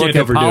satirical look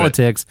at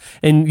politics,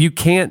 and you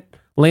can't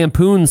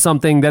lampoon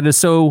something that is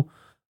so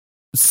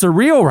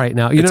surreal right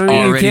now. You know what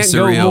I mean? You can't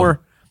surreal. go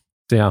more.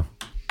 Yeah.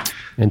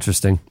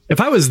 Interesting.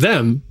 If I was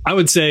them, I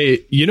would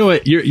say, you know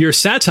what, your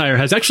satire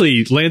has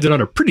actually landed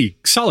on a pretty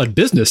solid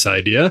business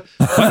idea.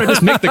 Why don't I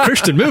just make the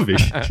Christian movie?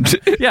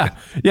 Yeah.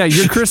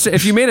 You're Christian.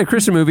 If you made a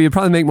Christian movie, you'd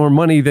probably make more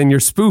money than your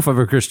spoof of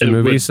a Christian It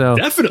movie. would So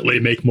definitely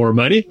make more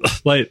money.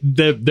 Like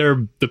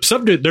they're the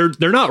subject.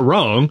 They're not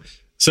wrong.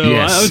 So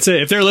Yes. I would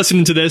say if they're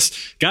listening to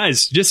this,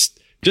 guys, just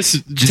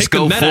take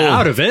go the meta full.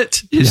 out of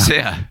it.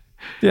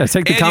 yeah,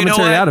 take the And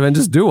commentary out of it and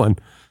just do one.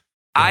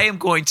 I am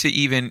going to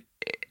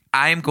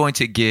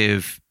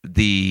give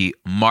the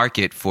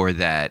market for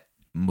that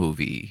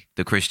movie,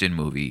 the Christian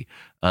movie,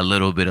 a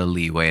little bit of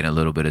leeway and a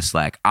little bit of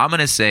slack. I'm going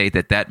to say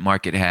that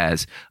market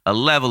has a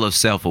level of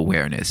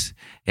self-awareness.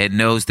 It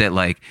knows that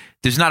like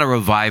there's not a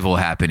revival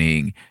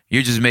happening.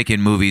 You're just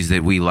making movies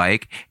that we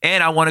like,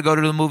 and I want to go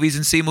to the movies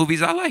and see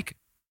movies I like.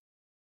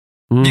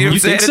 You know what I'm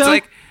saying? It's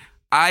like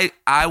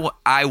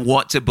I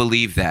want to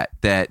believe that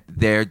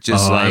they're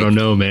just like, I don't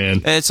know,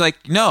 man. It's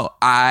like, no,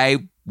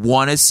 I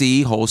want to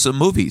see wholesome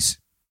movies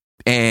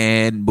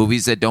and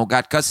movies that don't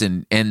got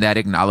cussing and that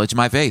acknowledge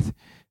my faith.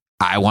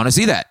 I want to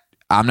see that.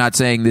 I'm not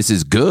saying this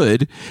is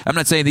good. I'm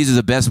not saying these are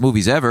the best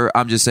movies ever.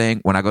 I'm just saying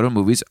when I go to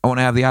movies, I want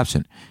to have the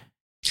option.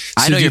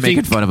 I know you're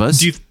making fun of us.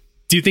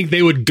 Do you think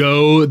they would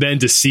go then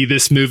to see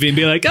this movie and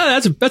be like, oh,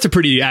 that's a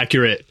pretty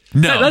accurate?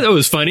 No, that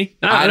was funny.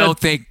 I don't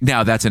think.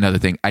 Now that's another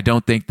thing. I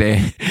don't think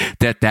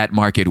that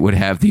market would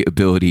have the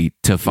ability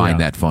to find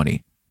that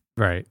funny.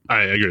 Right.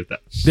 I agree with that.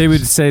 They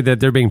would say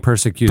that they're being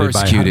persecuted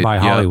by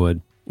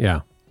Hollywood.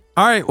 Yeah.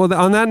 All right. Well,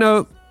 on that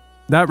note,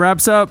 that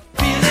wraps up.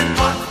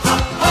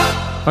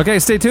 Okay,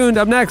 stay tuned.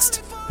 Up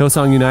next,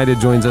 Hillsong United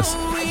joins us.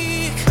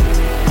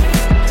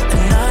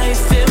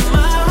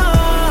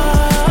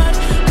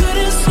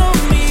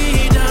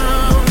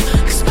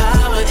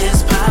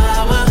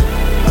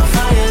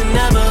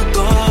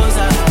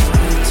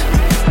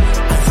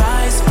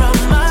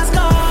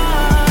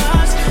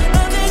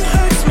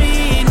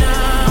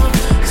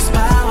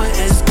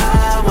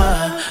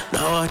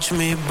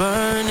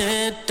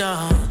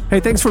 Hey,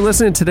 thanks for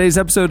listening to today's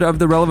episode of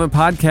the Relevant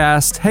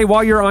Podcast. Hey,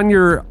 while you're on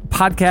your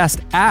podcast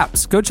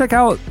apps, go check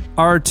out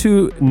our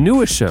 2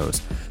 newest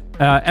shows.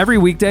 Every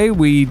weekday,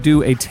 we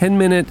do a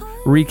 10-minute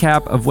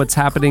recap of what's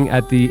happening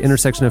at the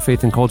intersection of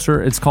faith and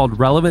culture. It's called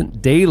Relevant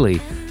Daily.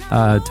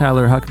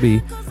 Tyler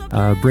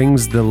Huckabee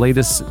brings the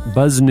latest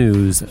buzz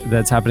news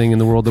that's happening in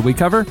the world that we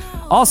cover.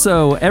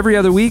 Also, every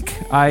other week,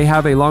 I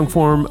have a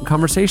long-form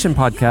conversation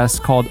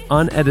podcast called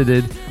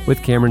Unedited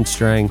with Cameron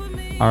Strang.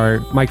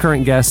 My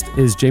current guest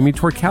is Jamie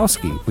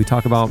Twerkowski. We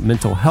talk about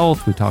mental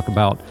health. We talk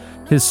about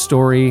his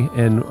story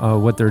and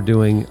what they're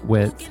doing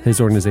with his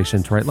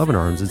organization, To Write Love in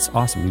Arms. It's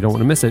awesome. You don't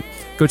want to miss it.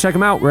 Go check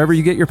them out wherever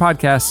you get your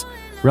podcasts.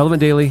 Relevant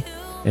Daily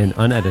and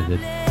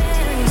Unedited.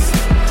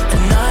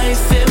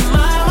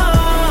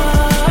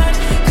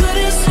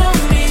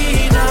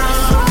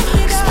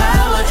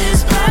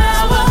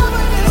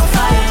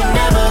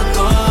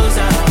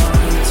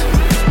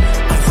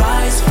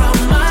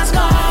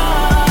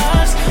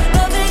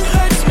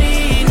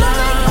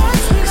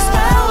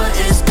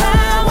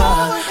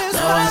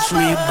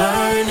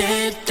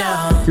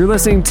 You're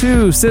listening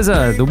to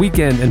SZA, The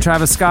Weeknd, and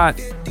Travis Scott.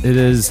 It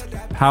is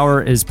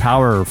Power is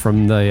Power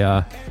from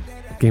the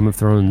Game of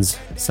Thrones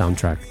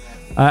soundtrack.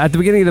 At the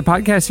beginning of the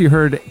podcast, you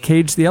heard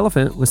Cage the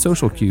Elephant with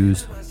Social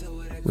Cues,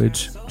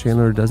 which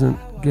Chandler doesn't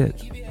get.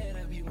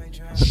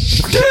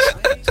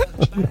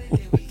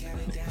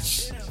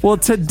 Well,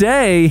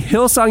 today,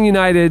 Hillsong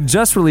United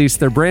just released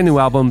their brand new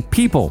album,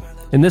 People.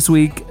 And this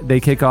week, they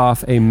kick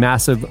off a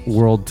massive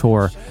world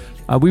tour.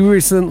 We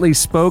recently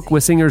spoke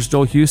with singers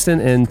Joel Houston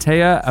and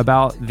Taya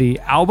about the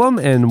album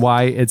and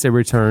why it's a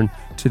return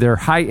to their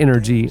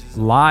high-energy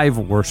live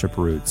worship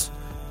roots.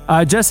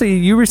 Jesse,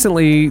 you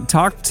recently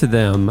talked to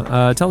them.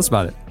 Tell us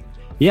about it.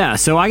 Yeah,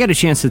 so I got a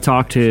chance to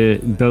talk to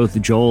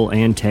both Joel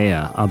and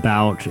Taya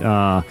about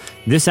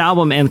this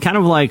album and kind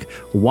of like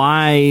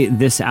why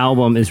this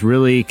album is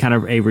really kind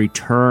of a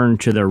return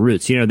to their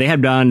roots. You know, they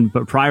have done,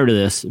 but prior to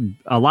this,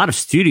 a lot of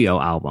studio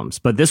albums,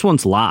 but this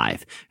one's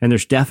live. And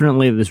there's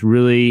definitely this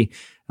really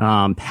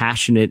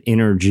passionate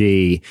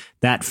energy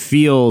that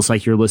feels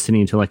like you're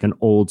listening to like an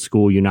old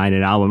school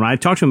United album. And I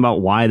talked to them about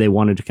why they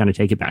wanted to kind of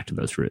take it back to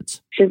those roots.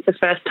 Since the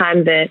first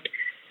time that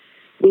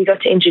we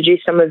got to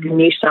introduce some of the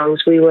new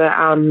songs, we were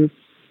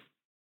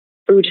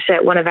just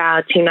at one of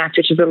our team nights,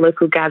 which is a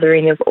local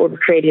gathering of all the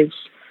creatives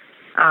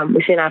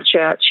within our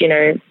church, you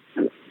know,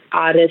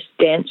 artists,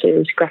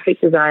 dancers, graphic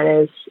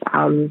designers,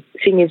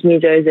 singers,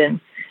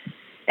 musos,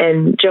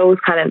 and Joel was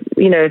kind of,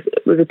 you know,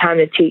 it was a time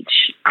to teach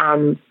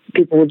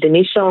people with the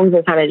new songs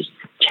and kind of just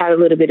chat a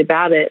little bit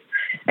about it.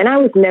 And I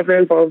was never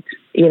involved,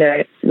 you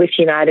know, with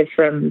United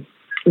from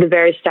the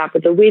very start.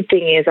 But the weird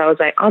thing is I was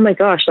like, oh my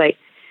gosh, like,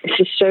 it's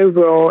just so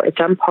raw. It's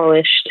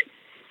unpolished.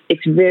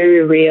 It's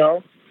very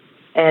real.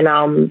 And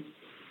I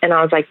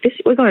was like,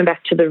 we're going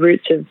back to the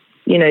roots of,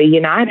 you know,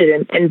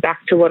 United and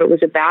back to what it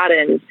was about.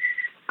 And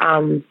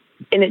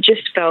it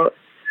just felt,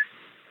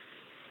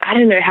 I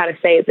don't know how to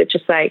say it, but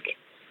just like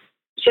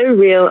so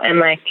real and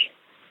like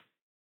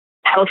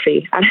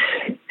healthy.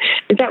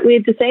 Is that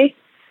weird to say?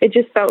 It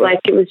just felt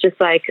like it was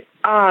just like,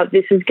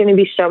 this is going to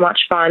be so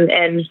much fun.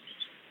 And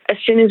as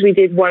soon as we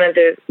did one of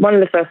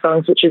the first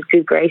songs, which was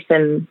Good Grace,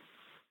 and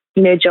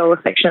you know, Joel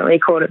affectionately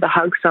called it the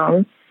hug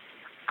song.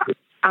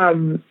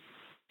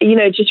 You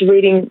know, just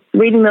reading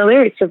the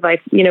lyrics of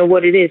like, you know,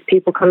 what it is.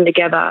 People come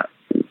together,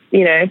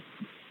 you know,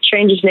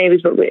 strangers,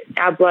 neighbors, but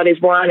our blood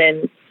is one,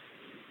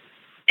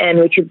 and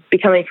we could be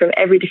coming from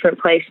every different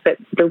place, but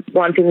the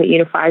one thing that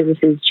unifies us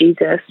is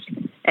Jesus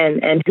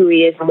and who he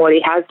is and what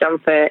he has done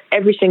for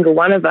every single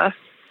one of us,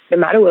 no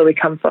matter where we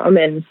come from.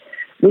 And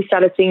we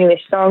started singing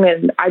this song,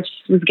 and I just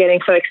was getting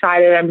so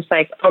excited. I'm just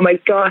like, oh my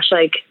gosh,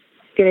 like,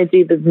 going to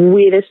do the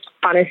weirdest,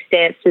 funnest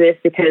dance to this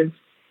because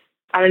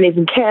I don't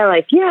even care.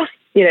 Like, yeah,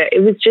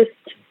 it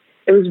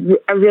was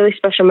a really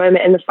special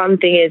moment. And the fun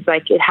thing is,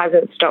 like, it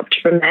hasn't stopped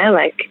from there.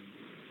 Like,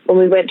 when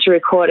we went to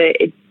record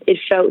it, it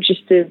felt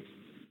just as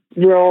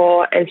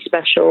raw and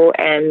special,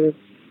 and,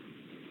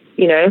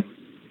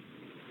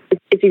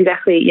 it's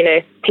exactly,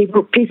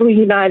 people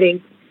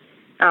uniting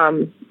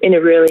in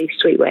a really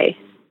sweet way.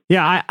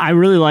 Yeah, I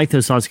really like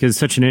those songs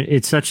because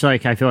it's such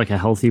like, I feel like a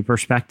healthy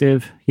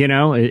perspective,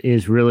 it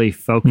is really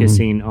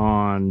focusing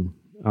on,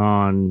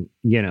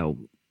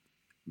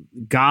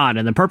 God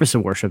and the purpose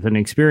of worship and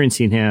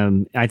experiencing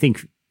him. I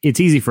think it's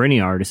easy for any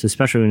artist,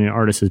 especially when an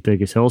artist as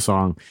big as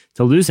Hillsong,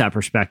 to lose that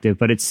perspective.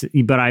 But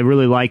I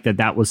really like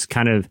that was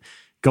kind of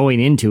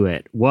going into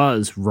it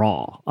was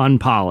raw,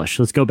 unpolished.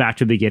 Let's go back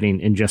to the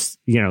beginning and just,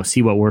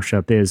 see what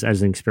worship is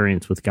as an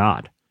experience with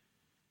God.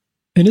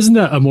 And isn't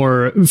that a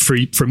more,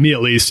 for me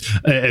at least,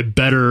 a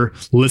better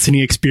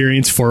listening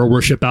experience for a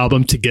worship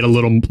album to get a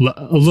little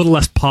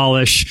less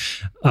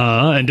polish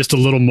and just a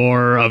little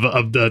more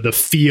of the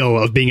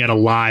feel of being at a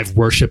live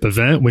worship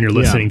event when you're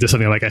listening to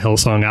something like a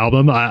Hillsong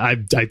album? I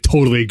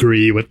totally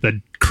agree with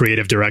the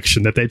creative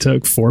direction that they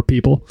took for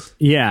people.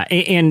 Yeah,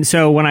 and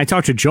so when I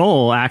talked to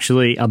Joel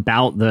actually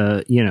about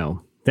the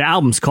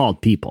album's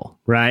called People,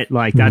 right?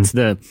 Like that's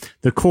the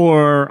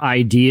core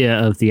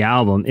idea of the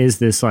album is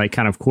this like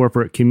kind of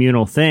corporate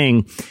communal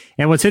thing.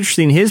 And what's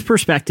interesting, his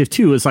perspective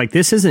too, is like,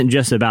 this isn't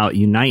just about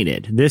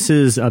United. This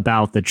is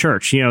about the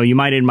church.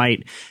 United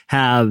might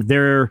have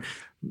their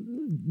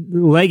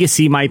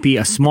legacy might be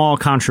a small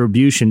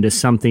contribution to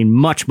something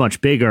much,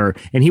 much bigger.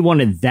 And he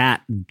wanted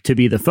that to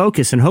be the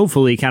focus and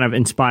hopefully kind of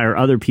inspire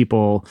other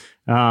people.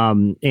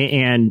 And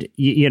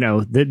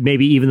that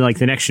maybe even like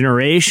the next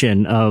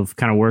generation of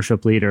kind of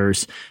worship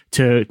leaders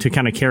to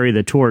kind of carry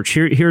the torch.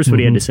 Here's what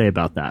he had to say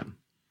about that.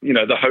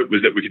 The hope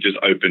was that we could just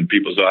open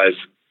people's eyes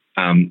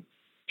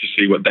to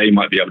see what they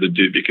might be able to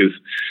do, because,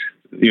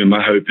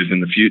 my hope is in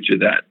the future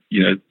that,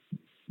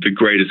 the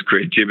greatest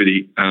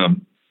creativity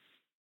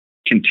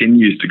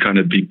continues to kind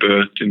of be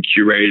birthed and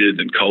curated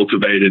and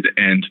cultivated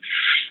and,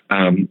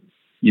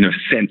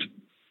 sent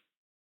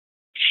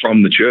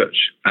from the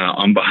church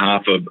on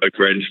behalf of a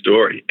greater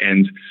story.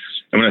 And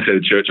when I say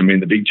the church, I mean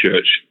the big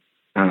church,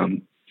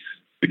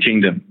 the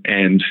kingdom.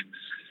 And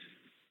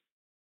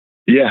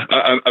yeah,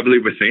 I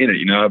believe we're seeing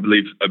it. I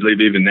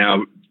believe even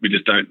now we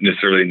just don't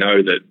necessarily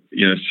know that,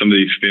 some of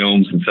these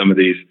films and some of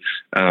these,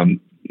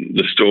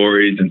 the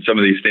stories and some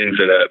of these things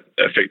that are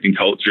affecting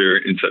culture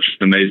in such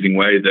an amazing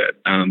way that,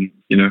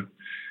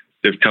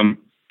 they've come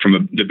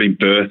from, they've been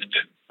birthed,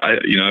 I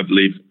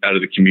believe out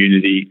of the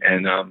community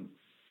and,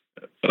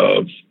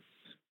 of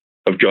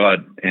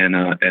God and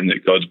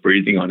that God's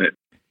breathing on it.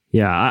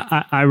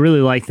 Yeah. I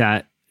really like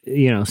that,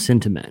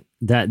 sentiment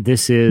that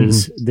this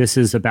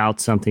is about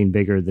something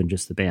bigger than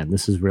just the band.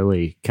 This is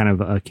really kind of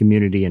a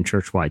community and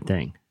church-wide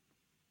thing.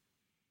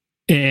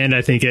 And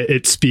I think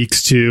it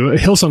speaks to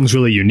Hillsong's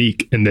really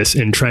unique in this,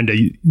 in trying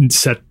to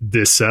set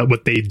this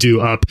what they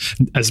do up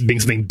as being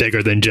something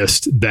bigger than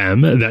just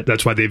them.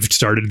 That's why they've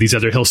started these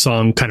other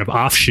Hillsong kind of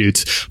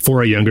offshoots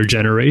for a younger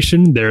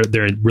generation. They're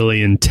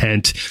really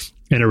intent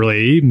in a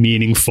really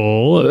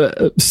meaningful,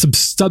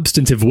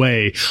 substantive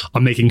way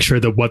on making sure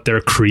that what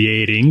they're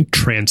creating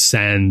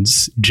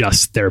transcends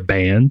just their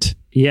band.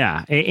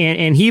 Yeah.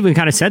 And he even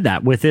kind of said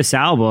that with this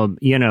album,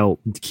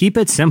 keep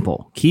it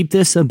simple. Keep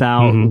this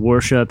about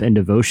worship and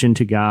devotion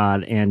to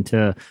God and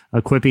to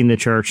equipping the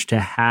church to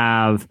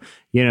have,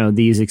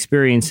 these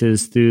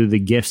experiences through the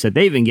gifts that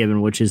they've been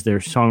given, which is their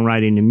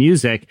songwriting and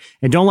music.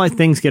 And don't let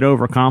things get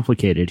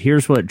overcomplicated.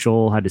 Here's what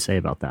Joel had to say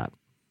about that.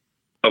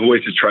 I've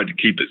always just tried to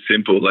keep it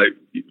simple, like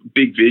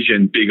big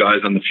vision, big eyes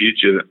on the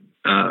future,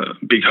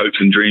 big hopes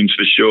and dreams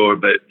for sure.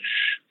 But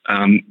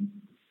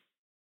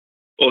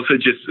also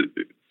just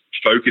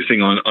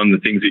focusing on the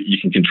things that you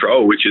can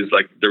control, which is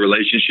like the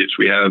relationships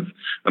we have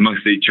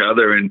amongst each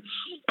other. And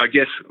I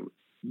guess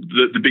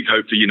the big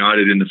hope for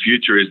United in the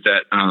future is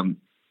that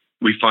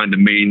we find a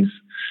means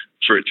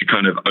for it to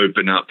kind of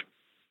open up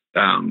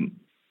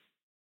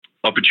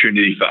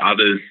opportunity for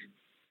others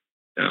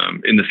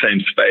in the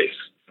same space.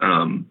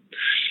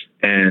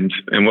 And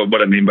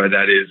what I mean by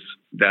that is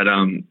that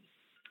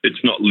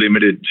it's not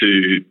limited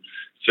to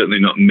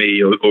certainly not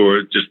me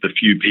or just the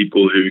few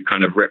people who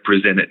kind of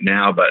represent it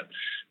now, but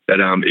that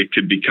it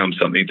could become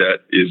something that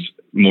is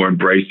more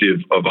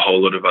embracive of a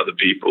whole lot of other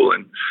people.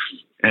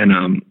 And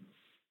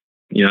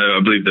I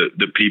believe that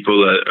the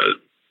people are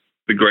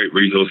the great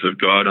resource of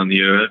God on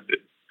the earth.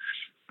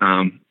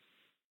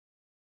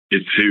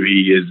 It's who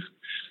he is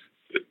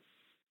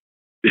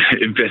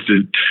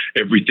invested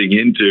everything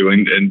into,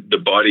 and the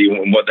body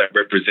and what that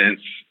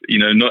represents,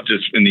 not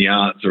just in the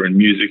arts or in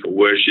music or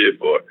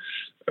worship or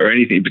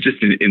anything, but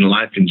just in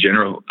life in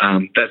general.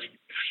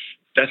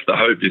 That's the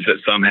hope, is that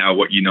somehow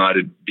what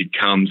United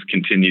becomes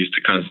continues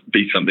to kind of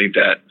be something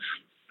that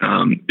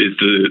is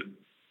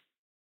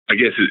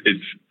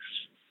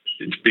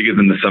it's bigger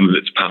than the sum of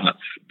its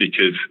parts,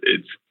 because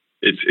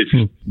it's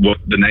what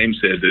the name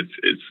says.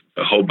 It's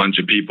a whole bunch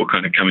of people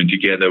kind of coming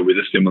together with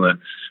a similar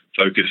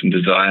focus and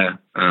desire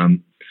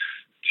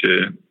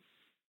to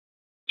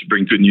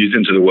bring good news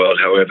into the world.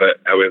 However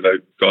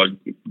God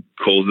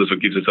calls us or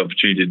gives us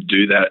opportunity to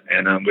do that,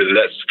 and whether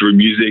that's through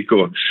music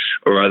or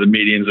other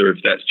mediums, or if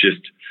that's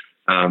just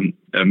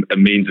a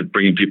means of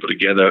bringing people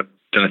together,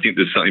 then I think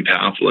there's something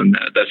powerful in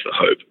that. That's the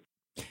hope.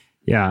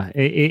 Yeah,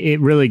 it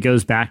really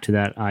goes back to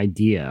that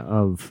idea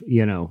of,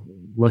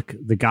 look,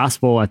 the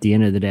gospel at the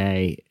end of the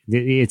day,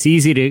 it's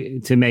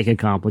easy to make it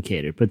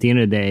complicated, but at the end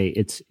of the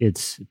day,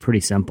 it's pretty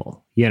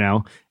simple,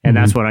 and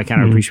that's what I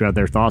kind of appreciate about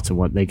their thoughts and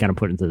what they kind of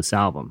put into this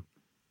album.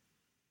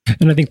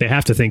 And I think they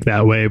have to think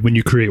that way when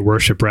you create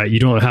worship, right? You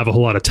don't have a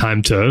whole lot of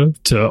time to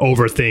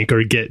overthink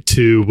or get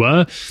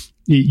to,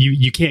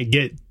 you can't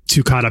get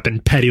too caught up in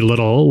petty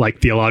little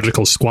like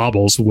theological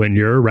squabbles when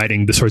you're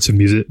writing the sort of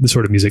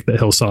music that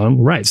Hillsong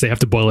writes. They have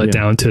to boil it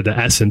down to the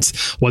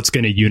essence, what's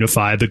going to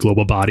unify the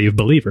global body of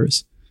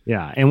believers.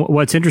 Yeah. And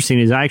what's interesting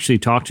is I actually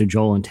talked to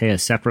Joel and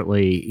Taya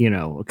separately,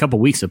 a couple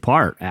weeks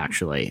apart,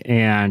 actually.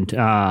 And,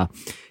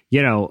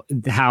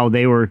 how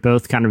they were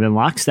both kind of in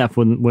lockstep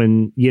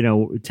when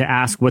to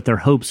ask what their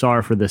hopes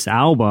are for this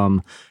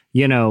album,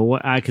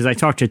 because I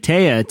talked to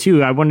Taya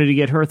too. I wanted to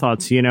get her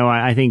thoughts.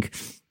 I think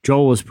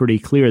Joel was pretty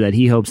clear that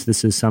he hopes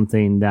this is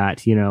something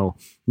that,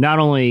 not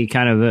only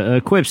kind of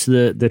equips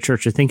the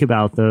church to think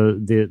about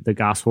the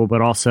gospel,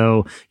 but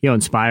also,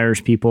 inspires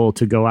people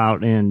to go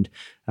out and,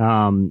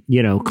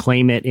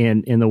 claim it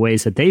in the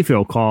ways that they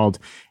feel called.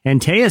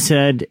 And Taya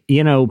said,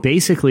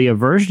 basically a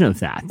version of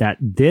that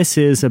this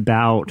is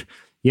about,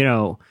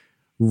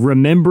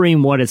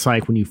 remembering what it's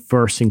like when you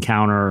first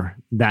encounter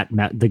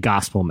the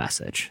gospel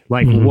message,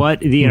 like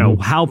what,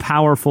 how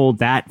powerful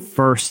that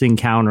first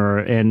encounter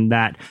and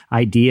that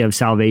idea of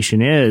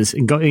salvation is.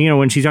 And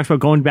when she talks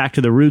about going back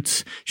to the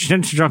roots, she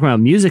tends to talk about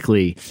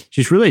musically.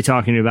 She's really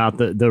talking about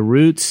the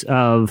roots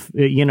of,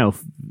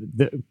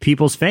 the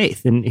people's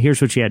faith. And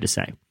here's what she had to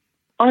say.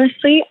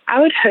 Honestly, I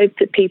would hope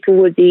that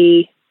people they'd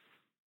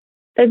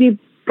be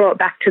brought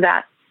back to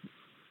that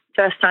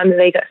first time that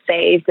they got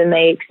saved and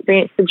they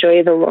experienced the joy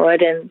of the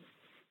Lord and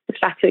the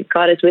fact that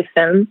God is with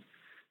them.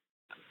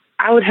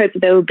 I would hope that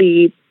they will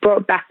be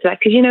brought back to that,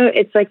 because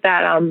it's like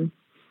that.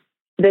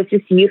 There's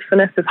this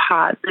youthfulness of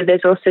heart, but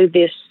there's also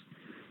this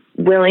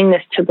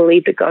willingness to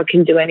believe that God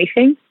can do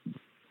anything,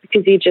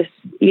 because you've just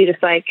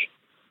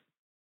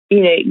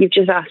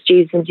asked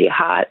Jesus into your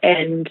heart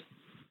and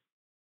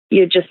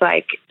you're just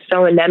like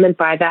so enamored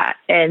by that,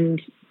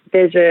 and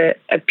there's a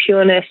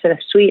pureness and a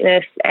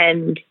sweetness,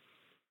 and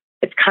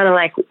it's kind of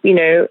like,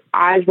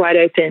 eyes wide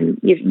open,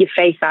 your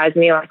face eyes,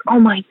 and you're like, oh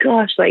my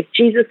gosh, like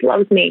Jesus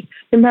loves me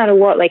no matter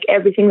what. Like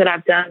everything that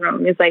I've done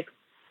wrong is like,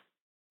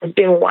 has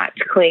been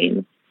wiped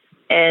clean,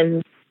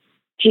 and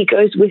he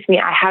goes with me.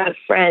 I have a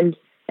friend.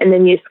 And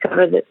then you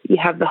discover that you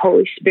have the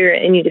Holy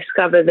Spirit, and you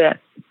discover that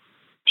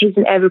he's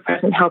an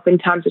ever-present help in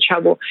times of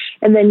trouble.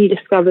 And then you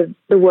discover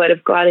the Word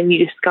of God, and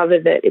you discover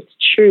that it's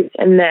truth,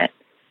 and that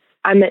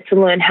I'm meant to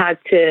learn how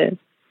to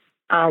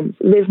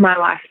live my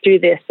life through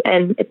this.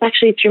 And it's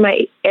actually through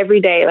my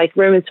everyday, like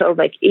Romans 12,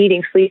 like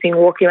eating, sleeping,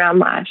 walking around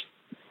life,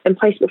 and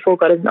place before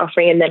God as an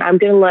offering. And then I'm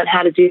going to learn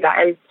how to do that.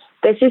 And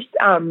there's just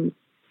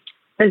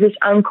there's this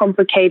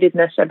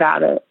uncomplicatedness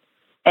about it.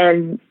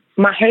 And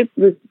my hope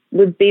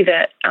would be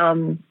that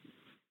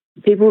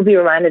people will be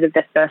reminded of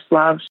their first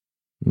love.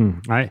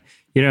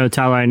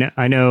 Tyler,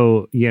 I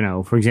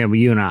know, for example,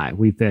 you and I,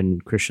 we've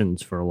been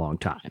Christians for a long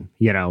time,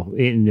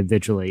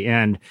 individually.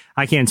 And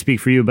I can't speak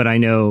for you, but I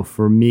know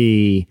for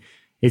me,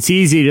 it's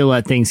easy to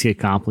let things get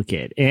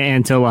complicated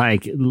and to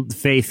like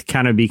faith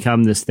kind of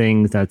become this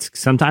thing that's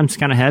sometimes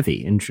kind of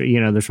heavy. And,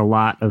 there's a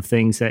lot of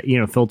things that,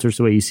 filters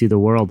the way you see the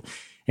world.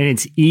 And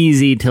it's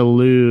easy to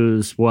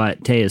lose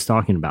what Tay is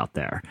talking about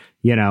there,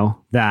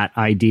 that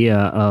idea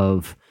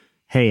of,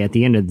 hey, at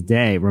the end of the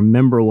day,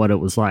 remember what it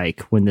was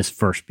like when this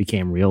first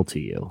became real to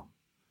you.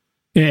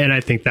 And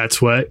I think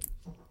that's what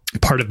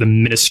part of the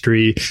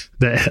ministry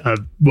that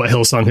what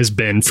Hillsong has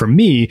been for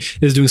me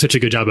is doing such a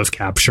good job of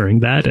capturing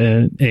that.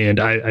 And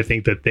I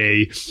think that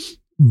they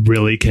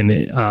really can,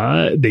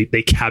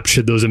 they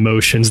captured those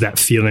emotions, that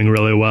feeling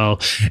really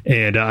well.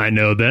 And I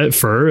know that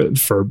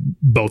for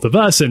both of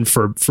us and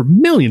for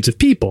millions of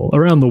people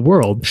around the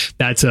world,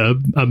 that's a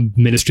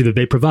ministry that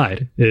they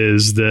provide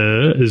is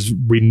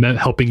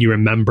helping you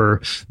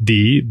remember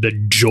the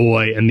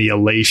joy and the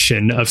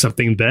elation of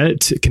something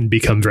that can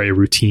become very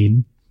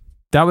routine.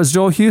 That was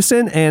Joel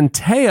Houston and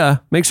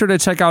Taya. Make sure to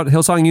check out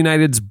Hillsong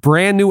United's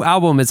brand new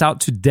album. It's out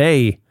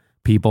today,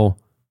 people.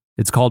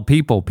 It's called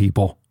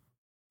People.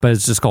 But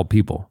it's just called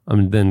People.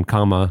 Then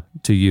comma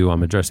to you.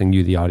 I'm addressing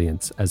you, the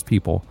audience, as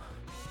people.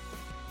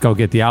 Go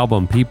get the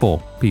album,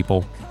 People.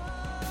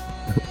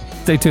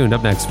 Stay tuned.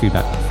 Up next,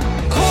 feedback.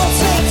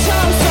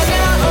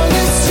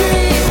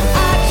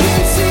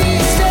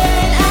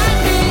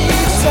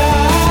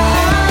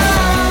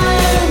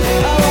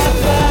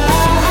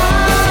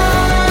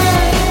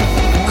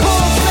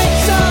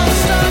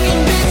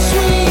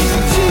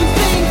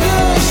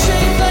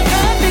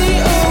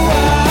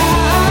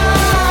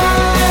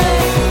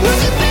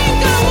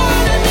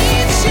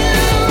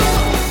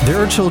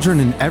 children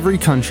in every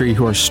country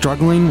who are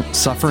struggling,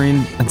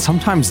 suffering, and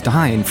sometimes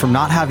dying from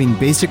not having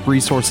basic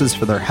resources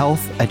for their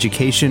health,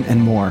 education, and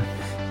more.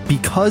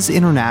 Because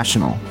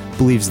International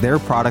believes their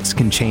products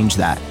can change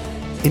that.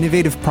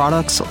 Innovative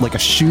products like a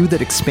shoe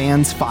that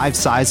expands 5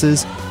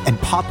 sizes and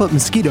pop-up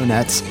mosquito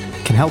nets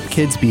can help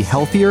kids be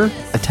healthier,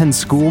 attend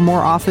school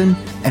more often,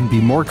 and be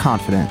more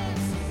confident.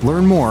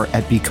 Learn more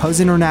at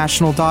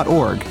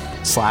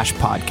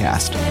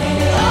becauseinternational.org/podcast.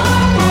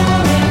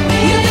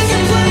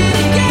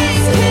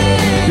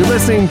 You're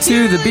listening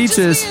to The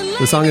Beaches.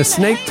 The song is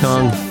Snake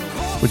Tongue,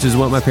 which is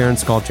what my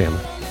parents call Chandler.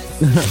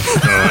 Which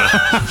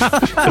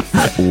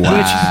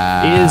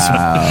is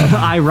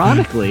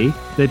ironically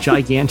the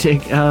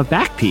gigantic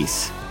back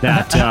piece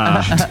that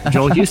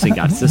Joel Houston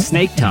got. It's a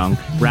snake tongue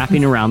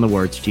wrapping around the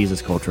words "Jesus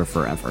Culture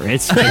Forever." It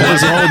was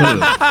a whole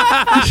move.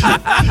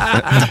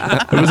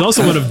 It was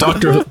also one of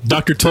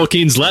Dr.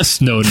 Tolkien's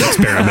less known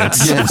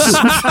experiments.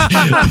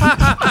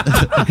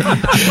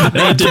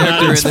 It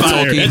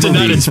did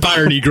not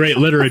inspire any great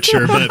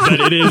literature, but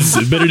it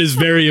is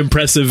very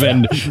impressive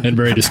and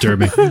very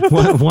disturbing.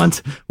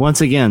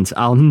 Once again,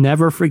 I'll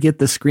never forget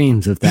the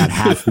screams of that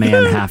half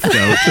man, half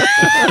goat.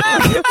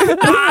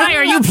 Why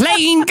are you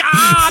playing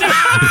God?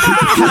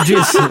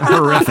 Just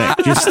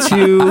horrific. Just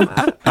 2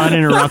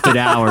 uninterrupted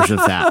hours of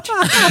that.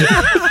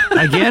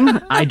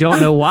 Again, I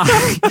don't know why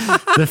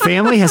the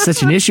family has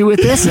such an issue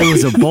with this. It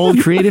was a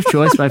bold, creative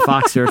choice by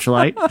Fox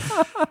Searchlight.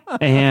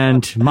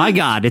 And my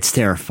God, it's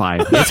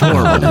terrifying. It's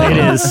horrible. It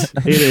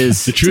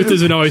is. The truth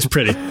isn't always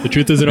pretty. The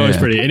truth isn't always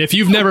pretty. And if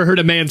you've never heard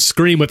a man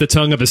scream with the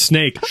tongue of a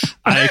snake,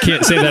 I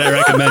can't say that I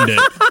recommend it.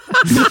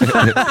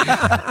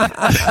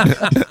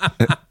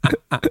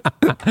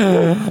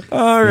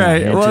 All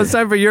right. Well, it's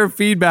time for your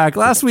feedback.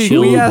 Last week,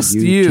 we asked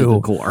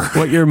you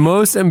what your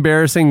most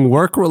embarrassing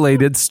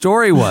work-related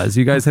story was.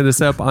 You guys hit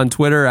us up on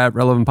Twitter at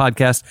Relevant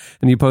Podcast,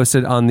 and you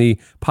posted on the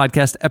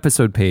podcast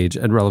episode page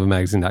at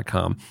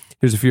relevantmagazine.com.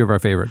 Here's a few of our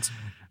favorites.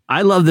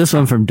 I love this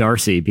one from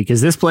Darcy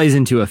because this plays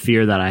into a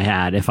fear that I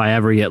had if I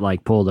ever get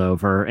like pulled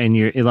over. And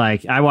you're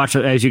like, I watch,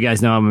 as you guys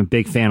know, I'm a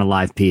big fan of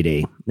Live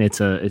PD. It's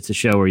a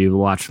show where you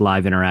watch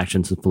live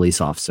interactions with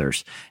police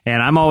officers,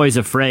 and I'm always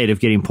afraid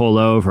of getting pulled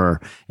over,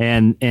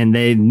 and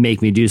they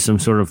make me do some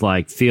sort of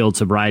like field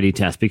sobriety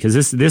test because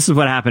this is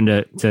what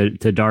happened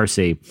to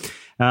Darcy.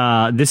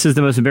 This is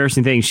the most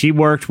embarrassing thing. She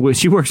works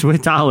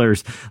with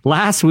toddlers.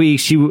 Last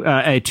week,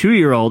 a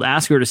 2-year-old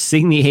asked her to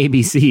sing the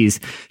ABCs.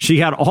 She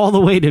got all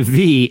the way to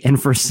V,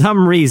 and for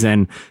some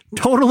reason,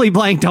 totally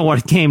blanked on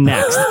what came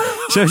next.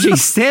 So she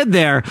stood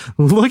there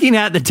looking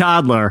at the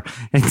toddler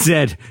and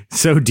said,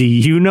 "So do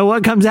you know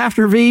what comes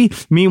after V?"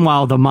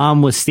 Meanwhile, the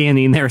mom was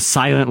standing there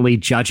silently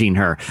judging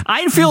her.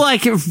 I feel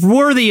like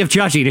worthy of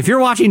judging. If you're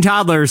watching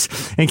toddlers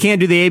and can't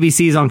do the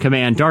ABCs on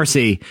command,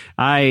 Darcy,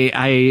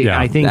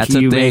 I think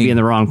you may be in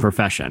the wrong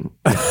profession.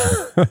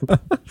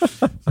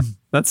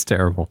 That's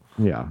terrible.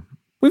 Yeah.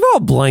 We've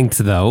all blanked,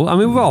 though. I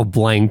mean, we've all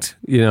blanked,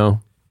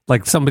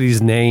 like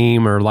somebody's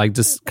name or like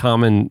just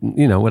common,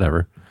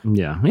 whatever.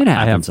 Yeah, it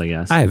happens, I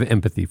guess. I have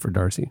empathy for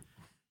Darcy.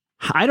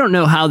 I don't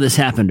know how this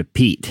happened to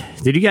Pete.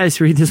 Did you guys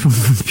read this one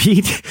from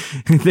Pete?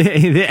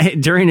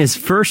 During his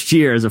first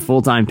year as a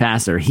full-time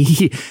pastor,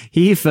 he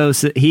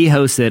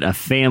hosted a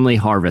family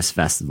harvest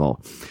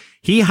festival.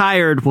 He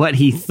hired what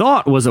he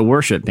thought was a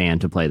worship band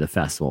to play the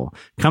festival.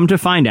 Come to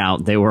find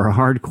out, they were a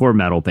hardcore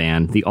metal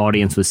band. The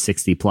audience was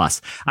 60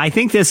 plus. I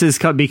think this is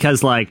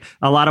because like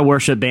a lot of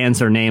worship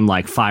bands are named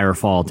like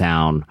Firefall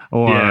Down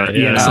or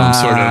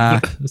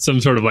some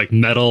sort of like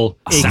metal.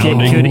 It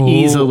could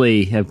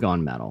easily have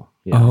gone metal.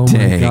 Yeah. Oh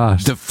my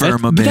gosh! The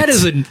firmament. That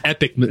is an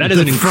epic. That is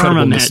an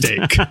incredible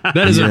mistake.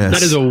 That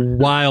is a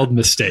wild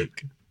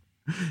mistake.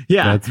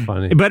 Yeah, that's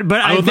funny. But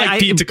I would like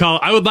Pete to call.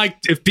 I would like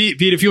if Pete,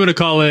 if you want to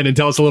call in and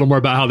tell us a little more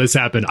about how this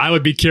happened. I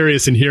would be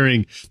curious in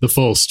hearing the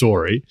full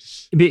story.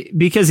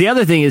 Because the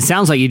other thing, it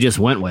sounds like you just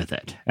went with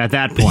it at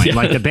that point. Yeah.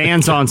 Like the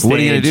band's on stage. What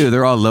are you gonna do?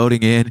 They're all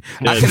loading in.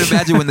 I can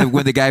imagine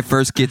when the guy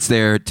first gets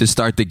there to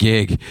start the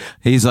gig,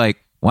 he's like,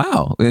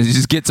 "Wow!" And he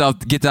just gets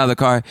out of the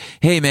car.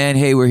 Hey man,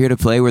 we're here to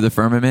play. We're the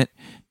Firmament.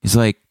 He's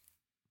like,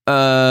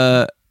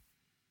 "Hey,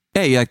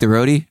 you like the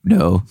roadie?"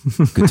 "No,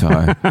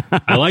 guitar."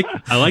 I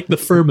like the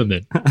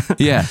Firmament.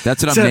 Yeah,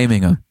 that's what I'm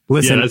naming them.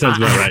 Listen, that sounds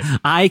about right.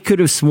 I could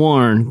have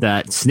sworn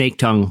that Snake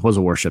Tongue was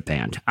a worship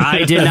band.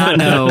 I did not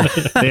know.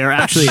 They are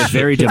actually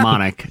very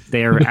demonic.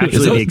 They are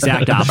actually the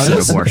exact opposite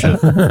of worship.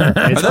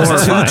 It's are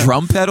those 2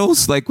 drum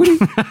pedals? Like, what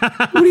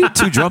do you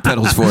 2 drum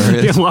pedals for?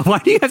 Yeah, why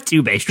do you have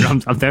 2 bass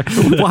drums up there?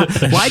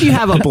 Why do you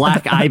have a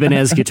black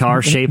Ibanez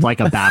guitar shaped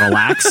like a battle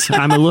axe?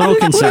 I'm a little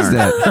concerned.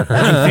 What is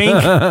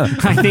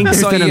that? I think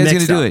there's been a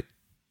mix-up. Do it.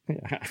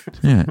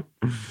 Yeah.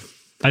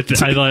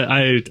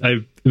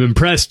 I'm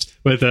impressed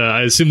with,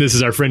 I assume this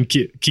is our friend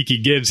Kiki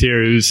Gibbs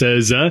here, who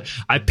says,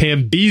 I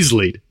Pam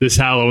Beasley'd this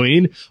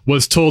Halloween,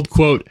 was told,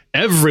 quote,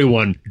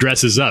 everyone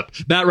dresses up.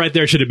 That right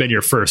there should have been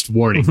your first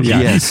warning.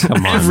 Yes.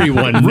 Come on.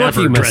 Everyone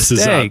never dresses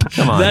mistake. up.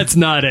 Come on. That's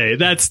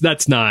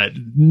not,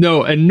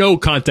 no, and no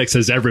context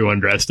has everyone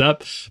dressed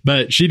up,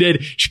 but she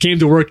did. She came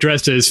to work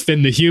dressed as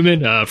Finn the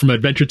Human from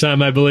Adventure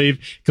Time, I believe,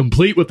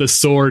 complete with a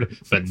sword,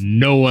 but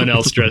no one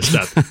else dressed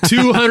up.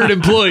 200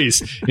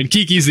 employees, and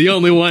Kiki's the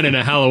only one in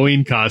a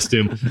Halloween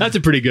costume. That's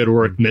a pretty good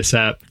work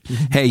mishap.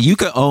 Hey, you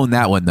could own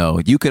that one, though.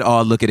 You could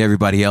all look at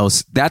everybody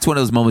else. That's one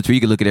of those moments where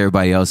you could look at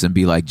everybody else and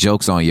be like,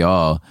 joke's on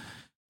y'all.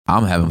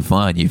 I'm having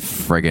fun, you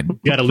friggin'.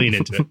 You gotta lean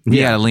into it.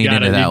 You gotta lean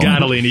into that one. You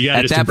gotta lean. You gotta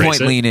At just that embrace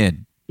point, it. lean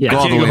in. Yeah, Go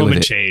all the go way home with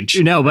and it.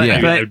 change. No, but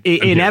Yeah.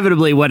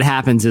 inevitably what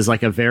happens is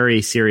like a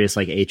very serious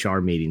like HR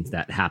meetings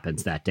that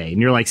happens that day,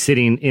 and you're like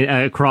sitting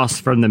across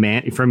from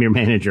from your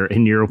manager,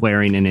 and you're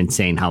wearing an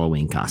insane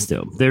Halloween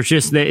costume. There's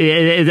just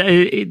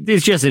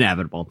it's just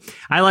inevitable.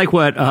 I like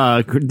what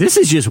this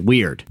is just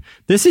weird.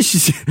 This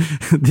is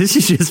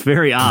just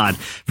very odd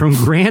from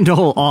Grand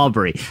Ole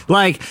Aubrey.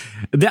 Like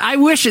I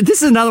wish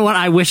this is another one.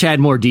 I wish I had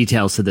more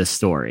details to this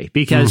story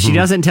because she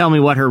doesn't tell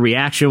me what her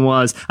reaction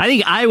was. I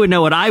think I would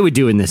know what I would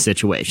do in this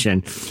situation.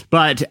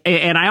 But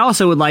I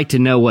also would like to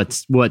know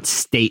what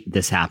state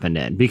this happened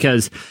in,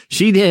 because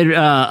she did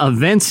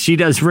events. She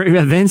does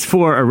events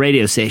for a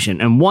radio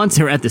station, and once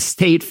her at the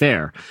state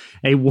fair,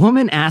 a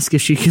woman asked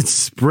if she could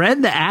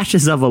spread the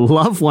ashes of a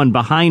loved one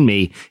behind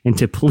me and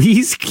to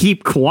please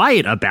keep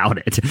quiet about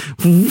it.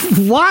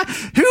 What?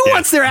 Who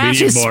wants their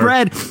ashes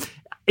spread?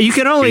 You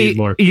can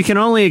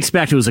only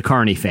expect it was a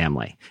Carney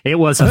family. It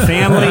was a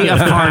family of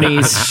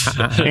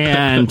Carneys,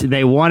 and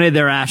they wanted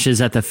their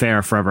ashes at the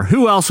fair forever.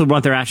 Who else would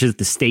want their ashes at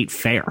the state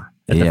fair?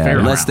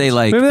 Unless they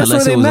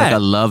unless it was like a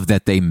love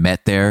that they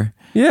met there.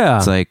 Yeah,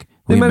 it's like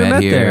they we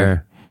met here.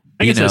 There.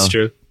 I guess that's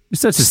true. You're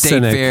such a State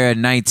cynic. Fair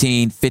in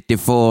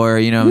 1954.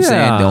 You know what I'm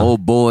saying? The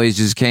old boys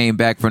just came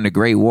back from the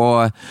Great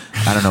War.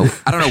 I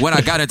don't know when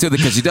I got into it,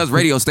 because she does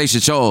radio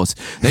station shows.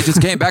 They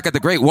just came back at the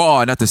Great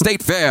War and at the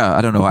State Fair.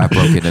 I don't know why I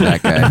broke into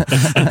that guy.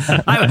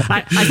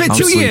 I spent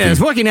 2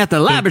 years working at the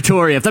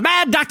laboratory of the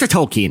mad Dr.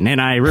 Tolkien,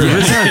 and I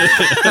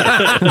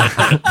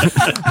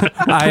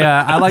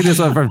I like this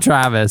one from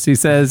Travis. He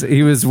says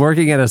he was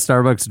working at a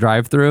Starbucks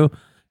drive-thru,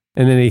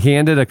 and then he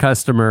handed a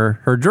customer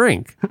her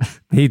drink.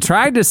 He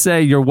tried to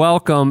say, "You're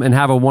welcome and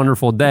have a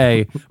wonderful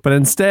day," but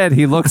instead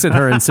he looks at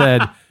her and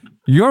said,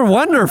 "You're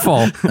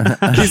wonderful."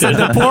 He said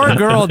the poor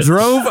girl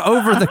drove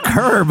over the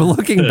curb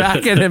looking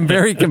back at him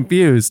very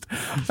confused.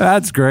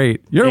 That's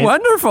great. You're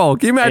wonderful.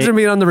 Can you imagine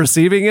being on the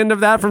receiving end of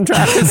that from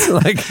Travis?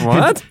 Like,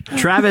 what?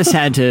 Travis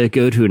had to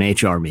go to an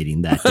HR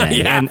meeting that day.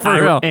 Yeah, for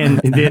real.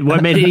 And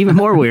what made it even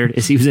more weird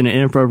is he was in an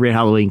inappropriate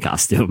Halloween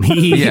costume.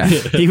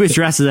 He was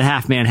dressed as a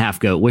half man, half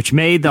goat, which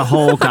made the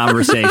whole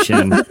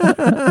conversation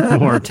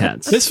more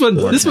tense. This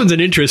one's an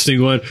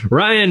interesting one.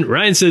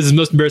 Ryan says his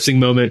most embarrassing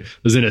moment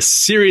was in a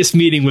serious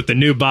meeting with the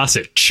new boss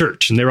at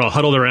church, and they were all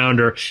huddled around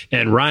her,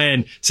 and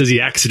Ryan says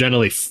he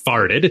accidentally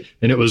farted,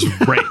 and it was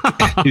rape.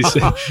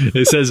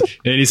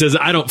 He says,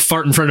 I don't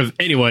fart in front of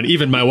anyone,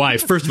 even my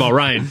wife. First of all,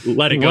 Ryan,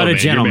 let it go, what a man.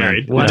 gentleman. You're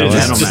married. What a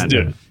Just gentleman. do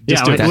it.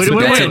 Yeah, Do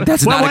it.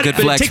 That's not a good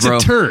But flex, it takes bro. a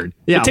turn.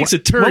 Yeah, It takes a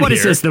turn. What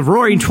is here. this? The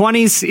Roaring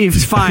 20s?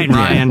 It's fine,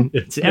 Ryan.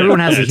 Everyone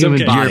has a It's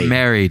human okay. body. You're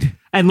married.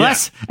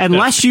 Unless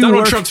you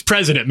Donald work. Trump's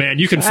president, man.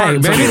 You can fart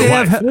in Maybe front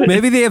of your wife.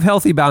 maybe they have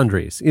healthy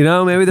boundaries. You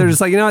know, maybe they're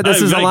just like, you know what,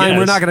 this is a I line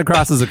we're guess. not going to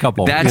cross as a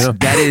couple. That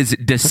is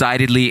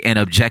decidedly and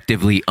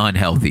objectively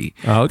unhealthy.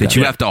 Oh, okay. That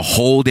you have to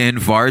hold in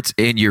farts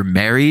and you're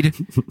married.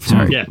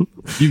 Sorry. Yeah.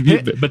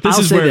 But this I'll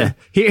is say where... that.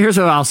 Here's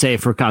what I'll say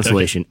for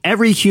consolation.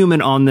 Every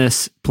human on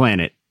this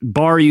planet,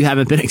 bar you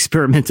haven't been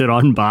experimented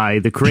on by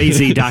the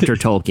crazy Dr.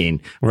 Tolkien,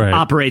 Right.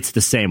 operates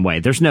the same way.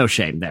 There's no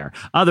shame there.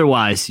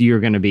 Otherwise, you're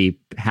going to be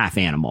half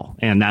animal,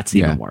 and that's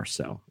even worse.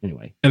 So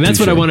anyway. And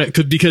that's what I want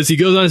to, because he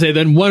goes on to say,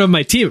 then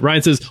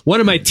Ryan says, one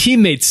of my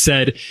teammates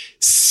said,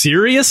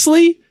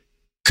 seriously?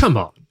 Come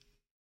on.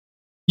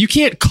 You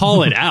can't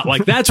call it out.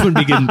 Like, that's when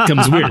it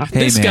becomes weird. Hey,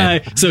 this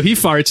man. guy, so he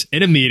farts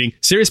in a meeting,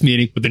 serious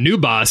meeting with the new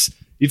boss.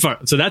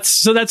 So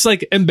that's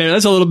like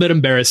that's a little bit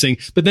embarrassing.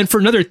 But then for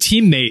another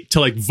teammate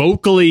to like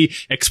vocally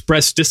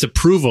express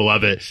disapproval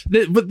of it,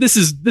 but this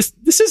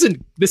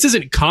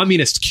isn't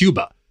communist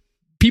Cuba.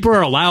 People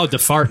are allowed to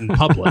fart in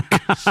public.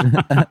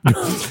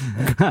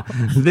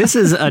 This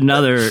is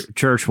another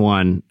church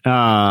one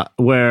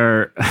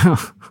where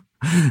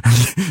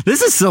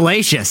this is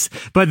salacious,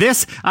 but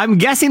I'm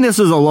guessing this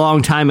was a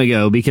long time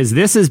ago, because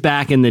this is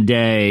back in the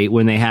day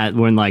when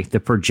like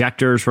the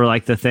projectors were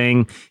like the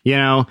thing, you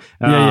know?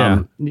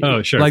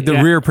 Oh, sure. Like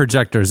the rear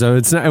projector. So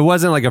it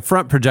wasn't like a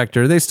front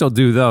projector. They still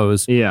do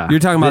those. Yeah. You're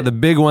talking about the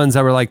big ones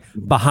that were like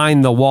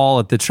behind the wall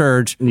at the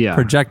church,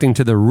 projecting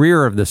to the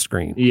rear of the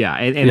screen. Yeah,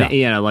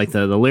 and like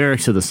the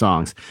lyrics of the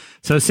songs.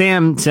 So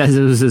Sam says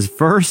it was his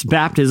first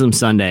baptism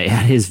Sunday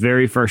at his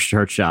very first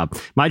church job.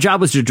 My job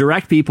was to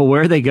direct people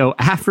where they go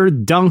after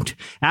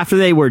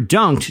they were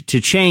dunked to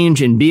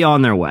change and be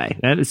on their way.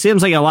 It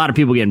seems like a lot of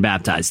people getting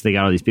baptized. They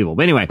got all these people.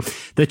 But anyway,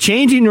 the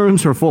changing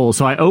rooms were full,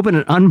 so I opened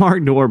an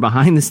unmarked door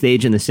behind the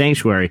stage in the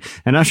sanctuary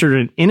and ushered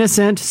an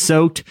innocent,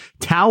 soaked,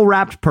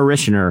 towel-wrapped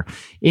parishioner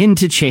in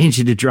to change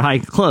into dry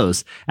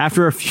clothes.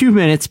 After a few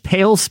minutes,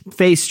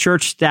 pale-faced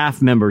church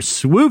staff members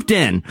swooped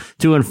in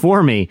to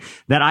inform me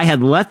that I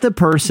had let the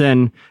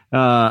person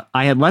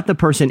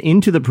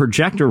into the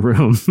projector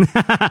room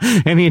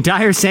and the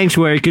entire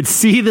sanctuary could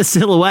see the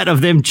silhouette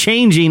of them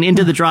changing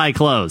into the dry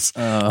clothes.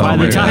 By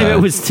that time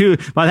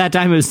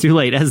it was too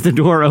late. As the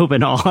door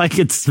opened, all I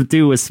could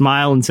do was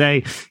smile and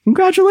say,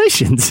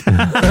 "Congratulations.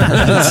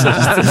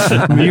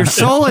 Your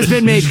soul has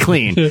been made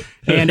clean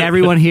and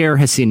everyone here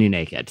has seen you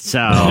naked." So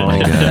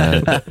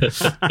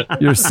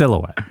your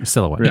silhouette.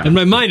 Yeah. In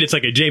my mind, it's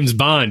like a James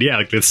Bond,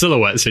 like the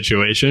silhouette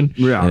situation.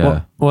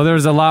 Yeah. Well,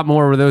 there's a lot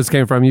more where those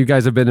came from. You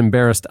guys have been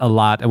embarrassed a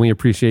lot, and we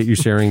appreciate you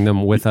sharing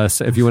them with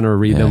us. If you want to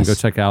read them, go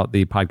check out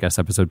the podcast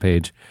episode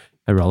page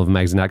at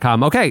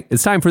relevantmagazine.com. Okay,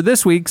 it's time for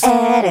this week's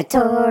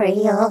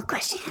editorial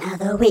question of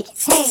the week.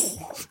 Hey.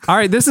 All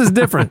right, this is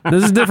different.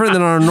 This is different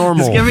than our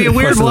normal. It's gonna be a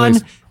weird one.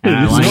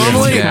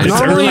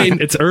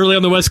 It's early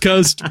on the West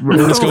Coast.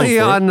 Normally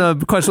on the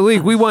question of the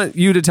week, we want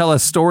you to tell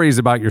us stories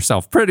about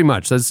yourself. Pretty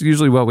much, that's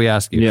usually what we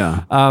ask you.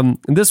 Yeah.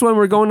 This one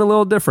we're going a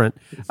little different.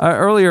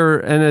 Earlier,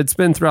 and it's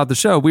been throughout the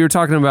show, we were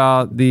talking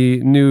about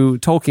the new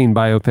Tolkien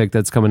biopic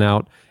that's coming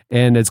out.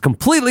 And it's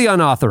completely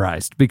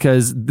unauthorized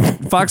because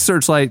Fox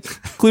Searchlight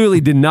clearly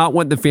did not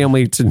want the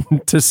family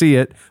to see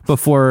it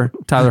before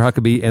Tyler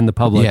Huckabee and the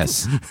public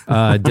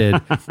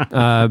did.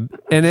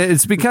 And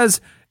it's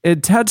because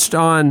it touched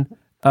on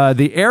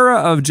the era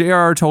of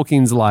J.R.R.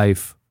 Tolkien's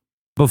life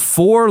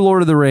before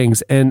Lord of the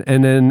Rings and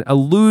then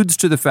alludes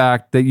to the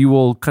fact that you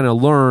will kind of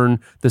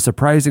learn the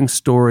surprising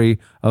story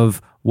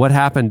of what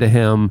happened to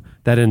him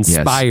that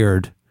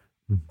inspired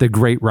the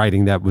great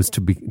writing that was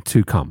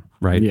to come,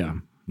 right? Yeah.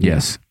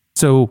 Yes.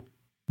 So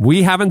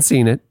we haven't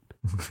seen it.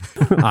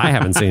 I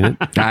haven't seen it.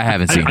 I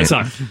haven't seen I it.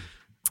 saw it.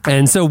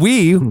 And so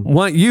we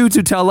want you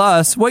to tell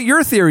us what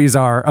your theories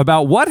are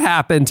about what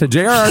happened to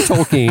J.R.R.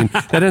 Tolkien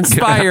that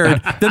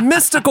inspired the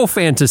mystical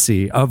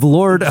fantasy of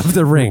Lord of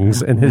the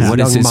Rings in his What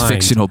young is his mind.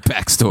 fictional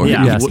backstory?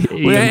 Yeah. Yes.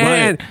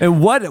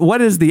 And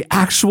what is the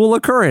actual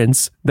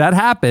occurrence that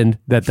happened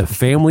that the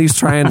family's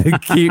trying to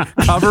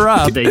cover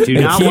up They do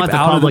and not keep want the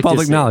out of the public to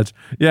public see. knowledge?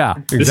 Yeah,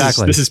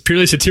 exactly. This is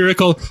purely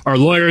satirical. Our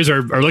lawyers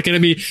are looking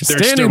at me.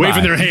 They're Standing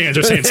waving by. their hands.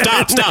 They're saying,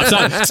 stop.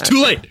 It's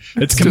too late.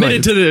 It's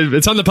committed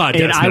it's on the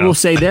podcast. And I now. will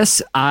say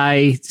this,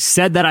 I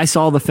said that I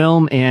saw the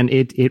film and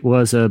it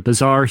was a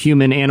bizarre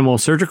human animal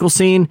surgical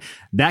scene.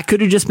 That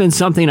could have just been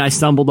something I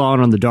stumbled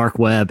on the dark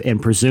web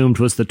and presumed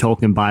was the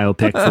Tolkien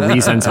biopic for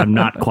reasons I'm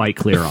not quite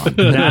clear on.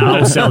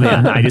 I'll sell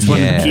that. I just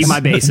want to keep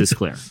my bases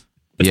clear.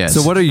 Yes.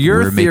 So what are your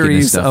We're making this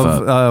theories stuff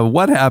up. of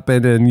what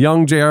happened in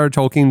young J.R.R.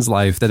 Tolkien's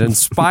life that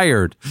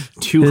inspired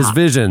his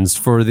visions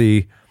for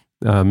the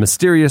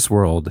mysterious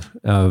world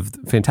of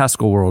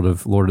fantastical world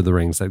of Lord of the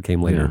Rings that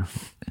came later?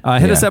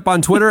 Hit us up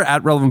on Twitter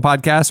at Relevant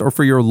Podcast, or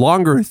for your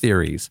longer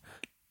theories,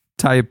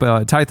 type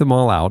them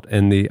all out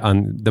on the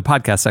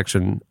podcast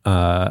section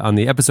on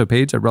the episode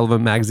page at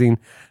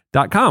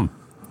relevantmagazine.com.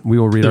 We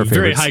will read our favorites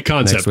very high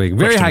concept next week.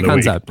 Very high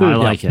concept. I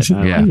like it.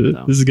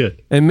 This is good.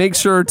 And make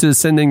sure to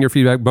send in your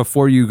feedback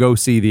before you go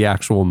see the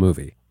actual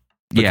movie.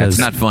 Yeah, it's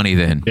not funny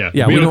then.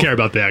 Yeah, we don't care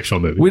about the actual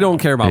movie. We don't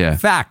care about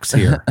facts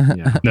here.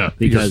 No,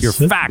 because your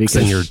facts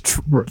and your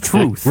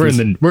truth. We're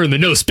in the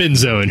no spin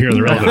zone here on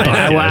the Relevant Podcast.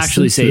 I will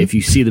actually say, if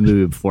you see the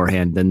movie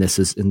beforehand, then this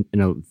is in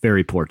a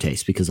very poor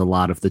taste because a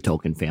lot of the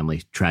Tolkien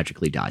family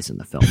tragically dies in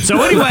the film.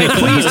 So anyway,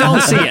 please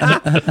don't see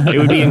it. It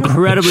would be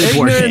incredibly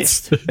poor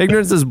taste.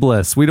 Ignorance is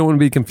bliss. We don't want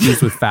to be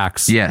confused with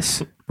facts.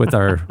 Yes. With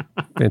our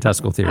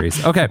fantastical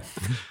theories. Okay.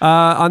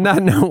 On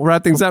that note, we'll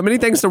wrap things up. Many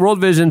thanks to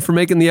World Vision for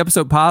making the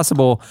episode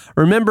possible.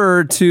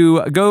 Remember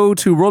to go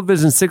to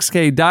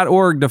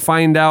worldvision6k.org to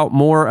find out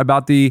more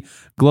about the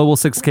Global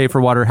 6K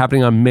for Water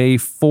happening on May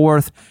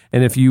 4th.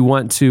 And if you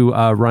want to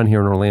run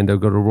here in Orlando,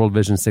 go to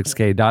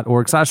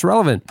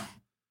worldvision6k.org/relevant.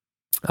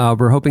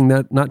 We're hoping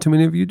that not too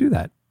many of you do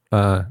that.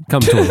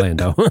 Come to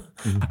Orlando.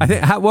 I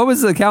think what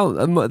was the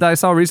count that I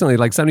saw recently?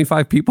 Like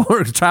 75 people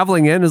are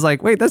traveling in. Is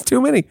like, wait, that's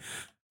too many.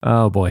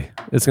 Oh boy,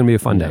 it's going to be a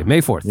fun day. May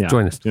 4th. Yeah,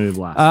 join us. It's going to be a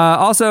blast.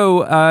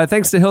 Also,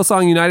 thanks to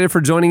Hillsong United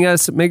for joining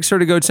us. Make sure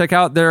to go check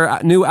out their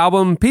new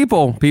album,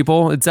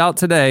 People. It's out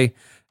today.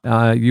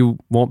 You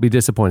won't be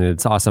disappointed.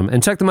 It's awesome.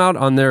 And check them out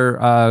on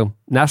their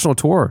national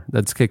tour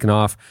that's kicking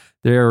off.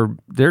 They're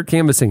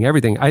canvassing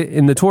everything.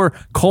 And the tour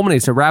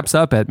culminates, it wraps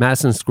up at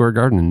Madison Square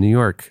Garden in New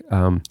York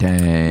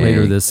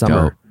later this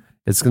summer. Dope.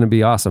 It's going to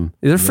be awesome.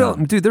 They're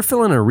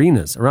filling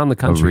arenas around the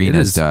country.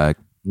 Arenas, Doug.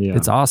 Yeah.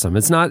 It's awesome.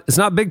 It's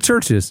not big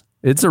churches.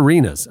 It's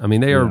arenas. I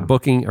mean, they are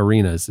booking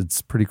arenas.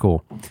 It's pretty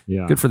cool.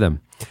 Yeah. Good for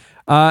them.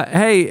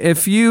 Hey,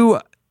 if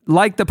you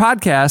like the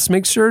podcast,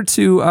 make sure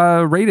to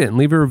rate it and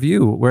leave a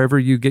review wherever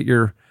you get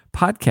your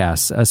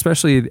podcasts,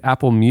 especially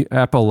Apple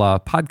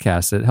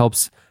Podcasts. It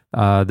helps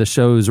the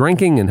show's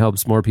ranking and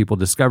helps more people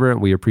discover it.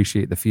 We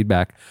appreciate the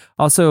feedback.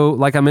 Also,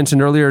 like I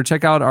mentioned earlier,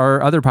 check out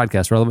our other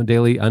podcast, Relevant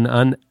Daily and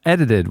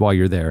Unedited, while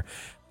you're there.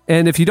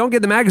 And if you don't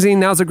get the magazine,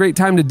 now's a great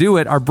time to do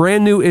it. Our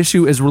brand new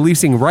issue is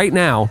releasing right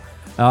now.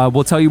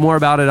 We'll tell you more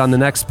about it on the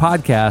next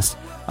podcast.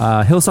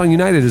 Hillsong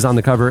United is on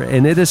the cover,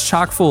 and it is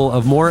chock full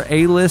of more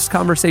A-list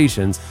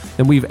conversations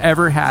than we've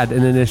ever had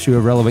in an issue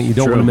of Relevant. You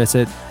don't want to miss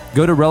it.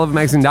 Go to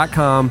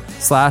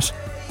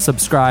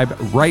relevantmagazine.com/subscribe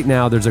right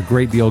now. There's a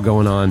great deal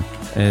going on,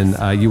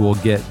 and you will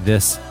get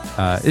this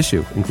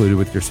issue included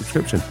with your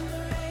subscription.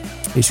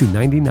 Issue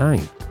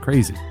 99.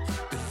 Crazy.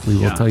 We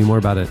will tell you more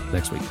about it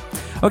next week.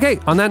 Okay,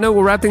 on that note,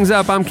 we'll wrap things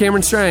up. I'm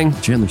Cameron Strang.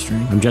 Chandler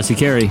Strang. I'm Jesse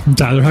Carey. I'm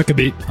Tyler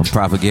Huckabee. I'm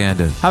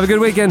Propaganda. Have a good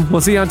weekend.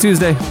 We'll see you on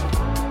Tuesday.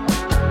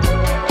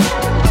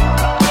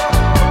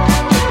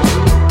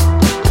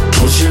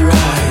 Close your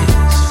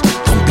eyes.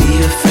 Don't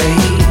be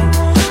afraid.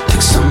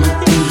 Take some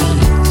of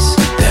these.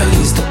 They'll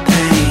ease the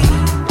pain.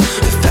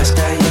 The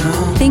faster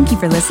you. Thank you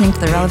for listening to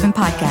the Relevant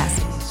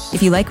Podcast.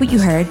 If you like what you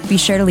heard, be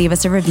sure to leave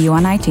us a review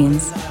on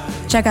iTunes.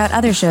 Check out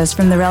other shows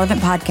from the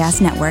Relevant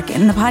Podcast Network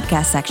in the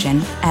podcast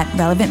section at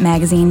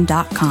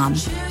relevantmagazine.com.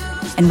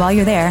 And while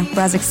you're there,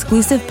 browse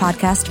exclusive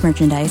podcast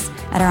merchandise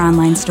at our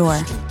online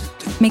store.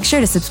 Make sure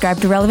to subscribe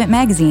to Relevant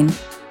Magazine.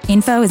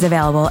 Info is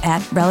available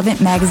at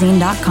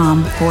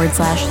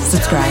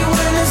relevantmagazine.com/subscribe.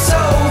 When it's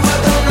over,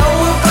 don't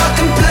know if I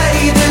can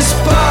play this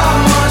bar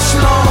much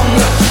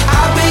longer.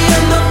 I'll be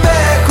in the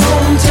back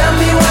room. Tell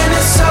me when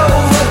it's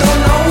over.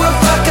 Don't know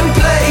if I can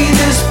play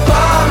this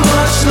bar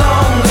much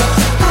longer.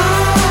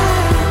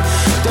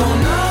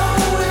 Don't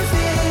know if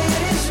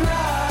it is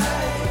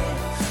right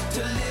to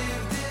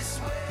live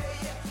this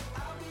way.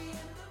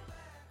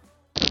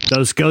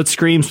 Those goat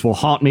screams will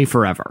haunt me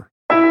forever.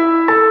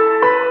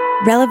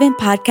 Relevant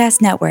Podcast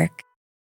Network.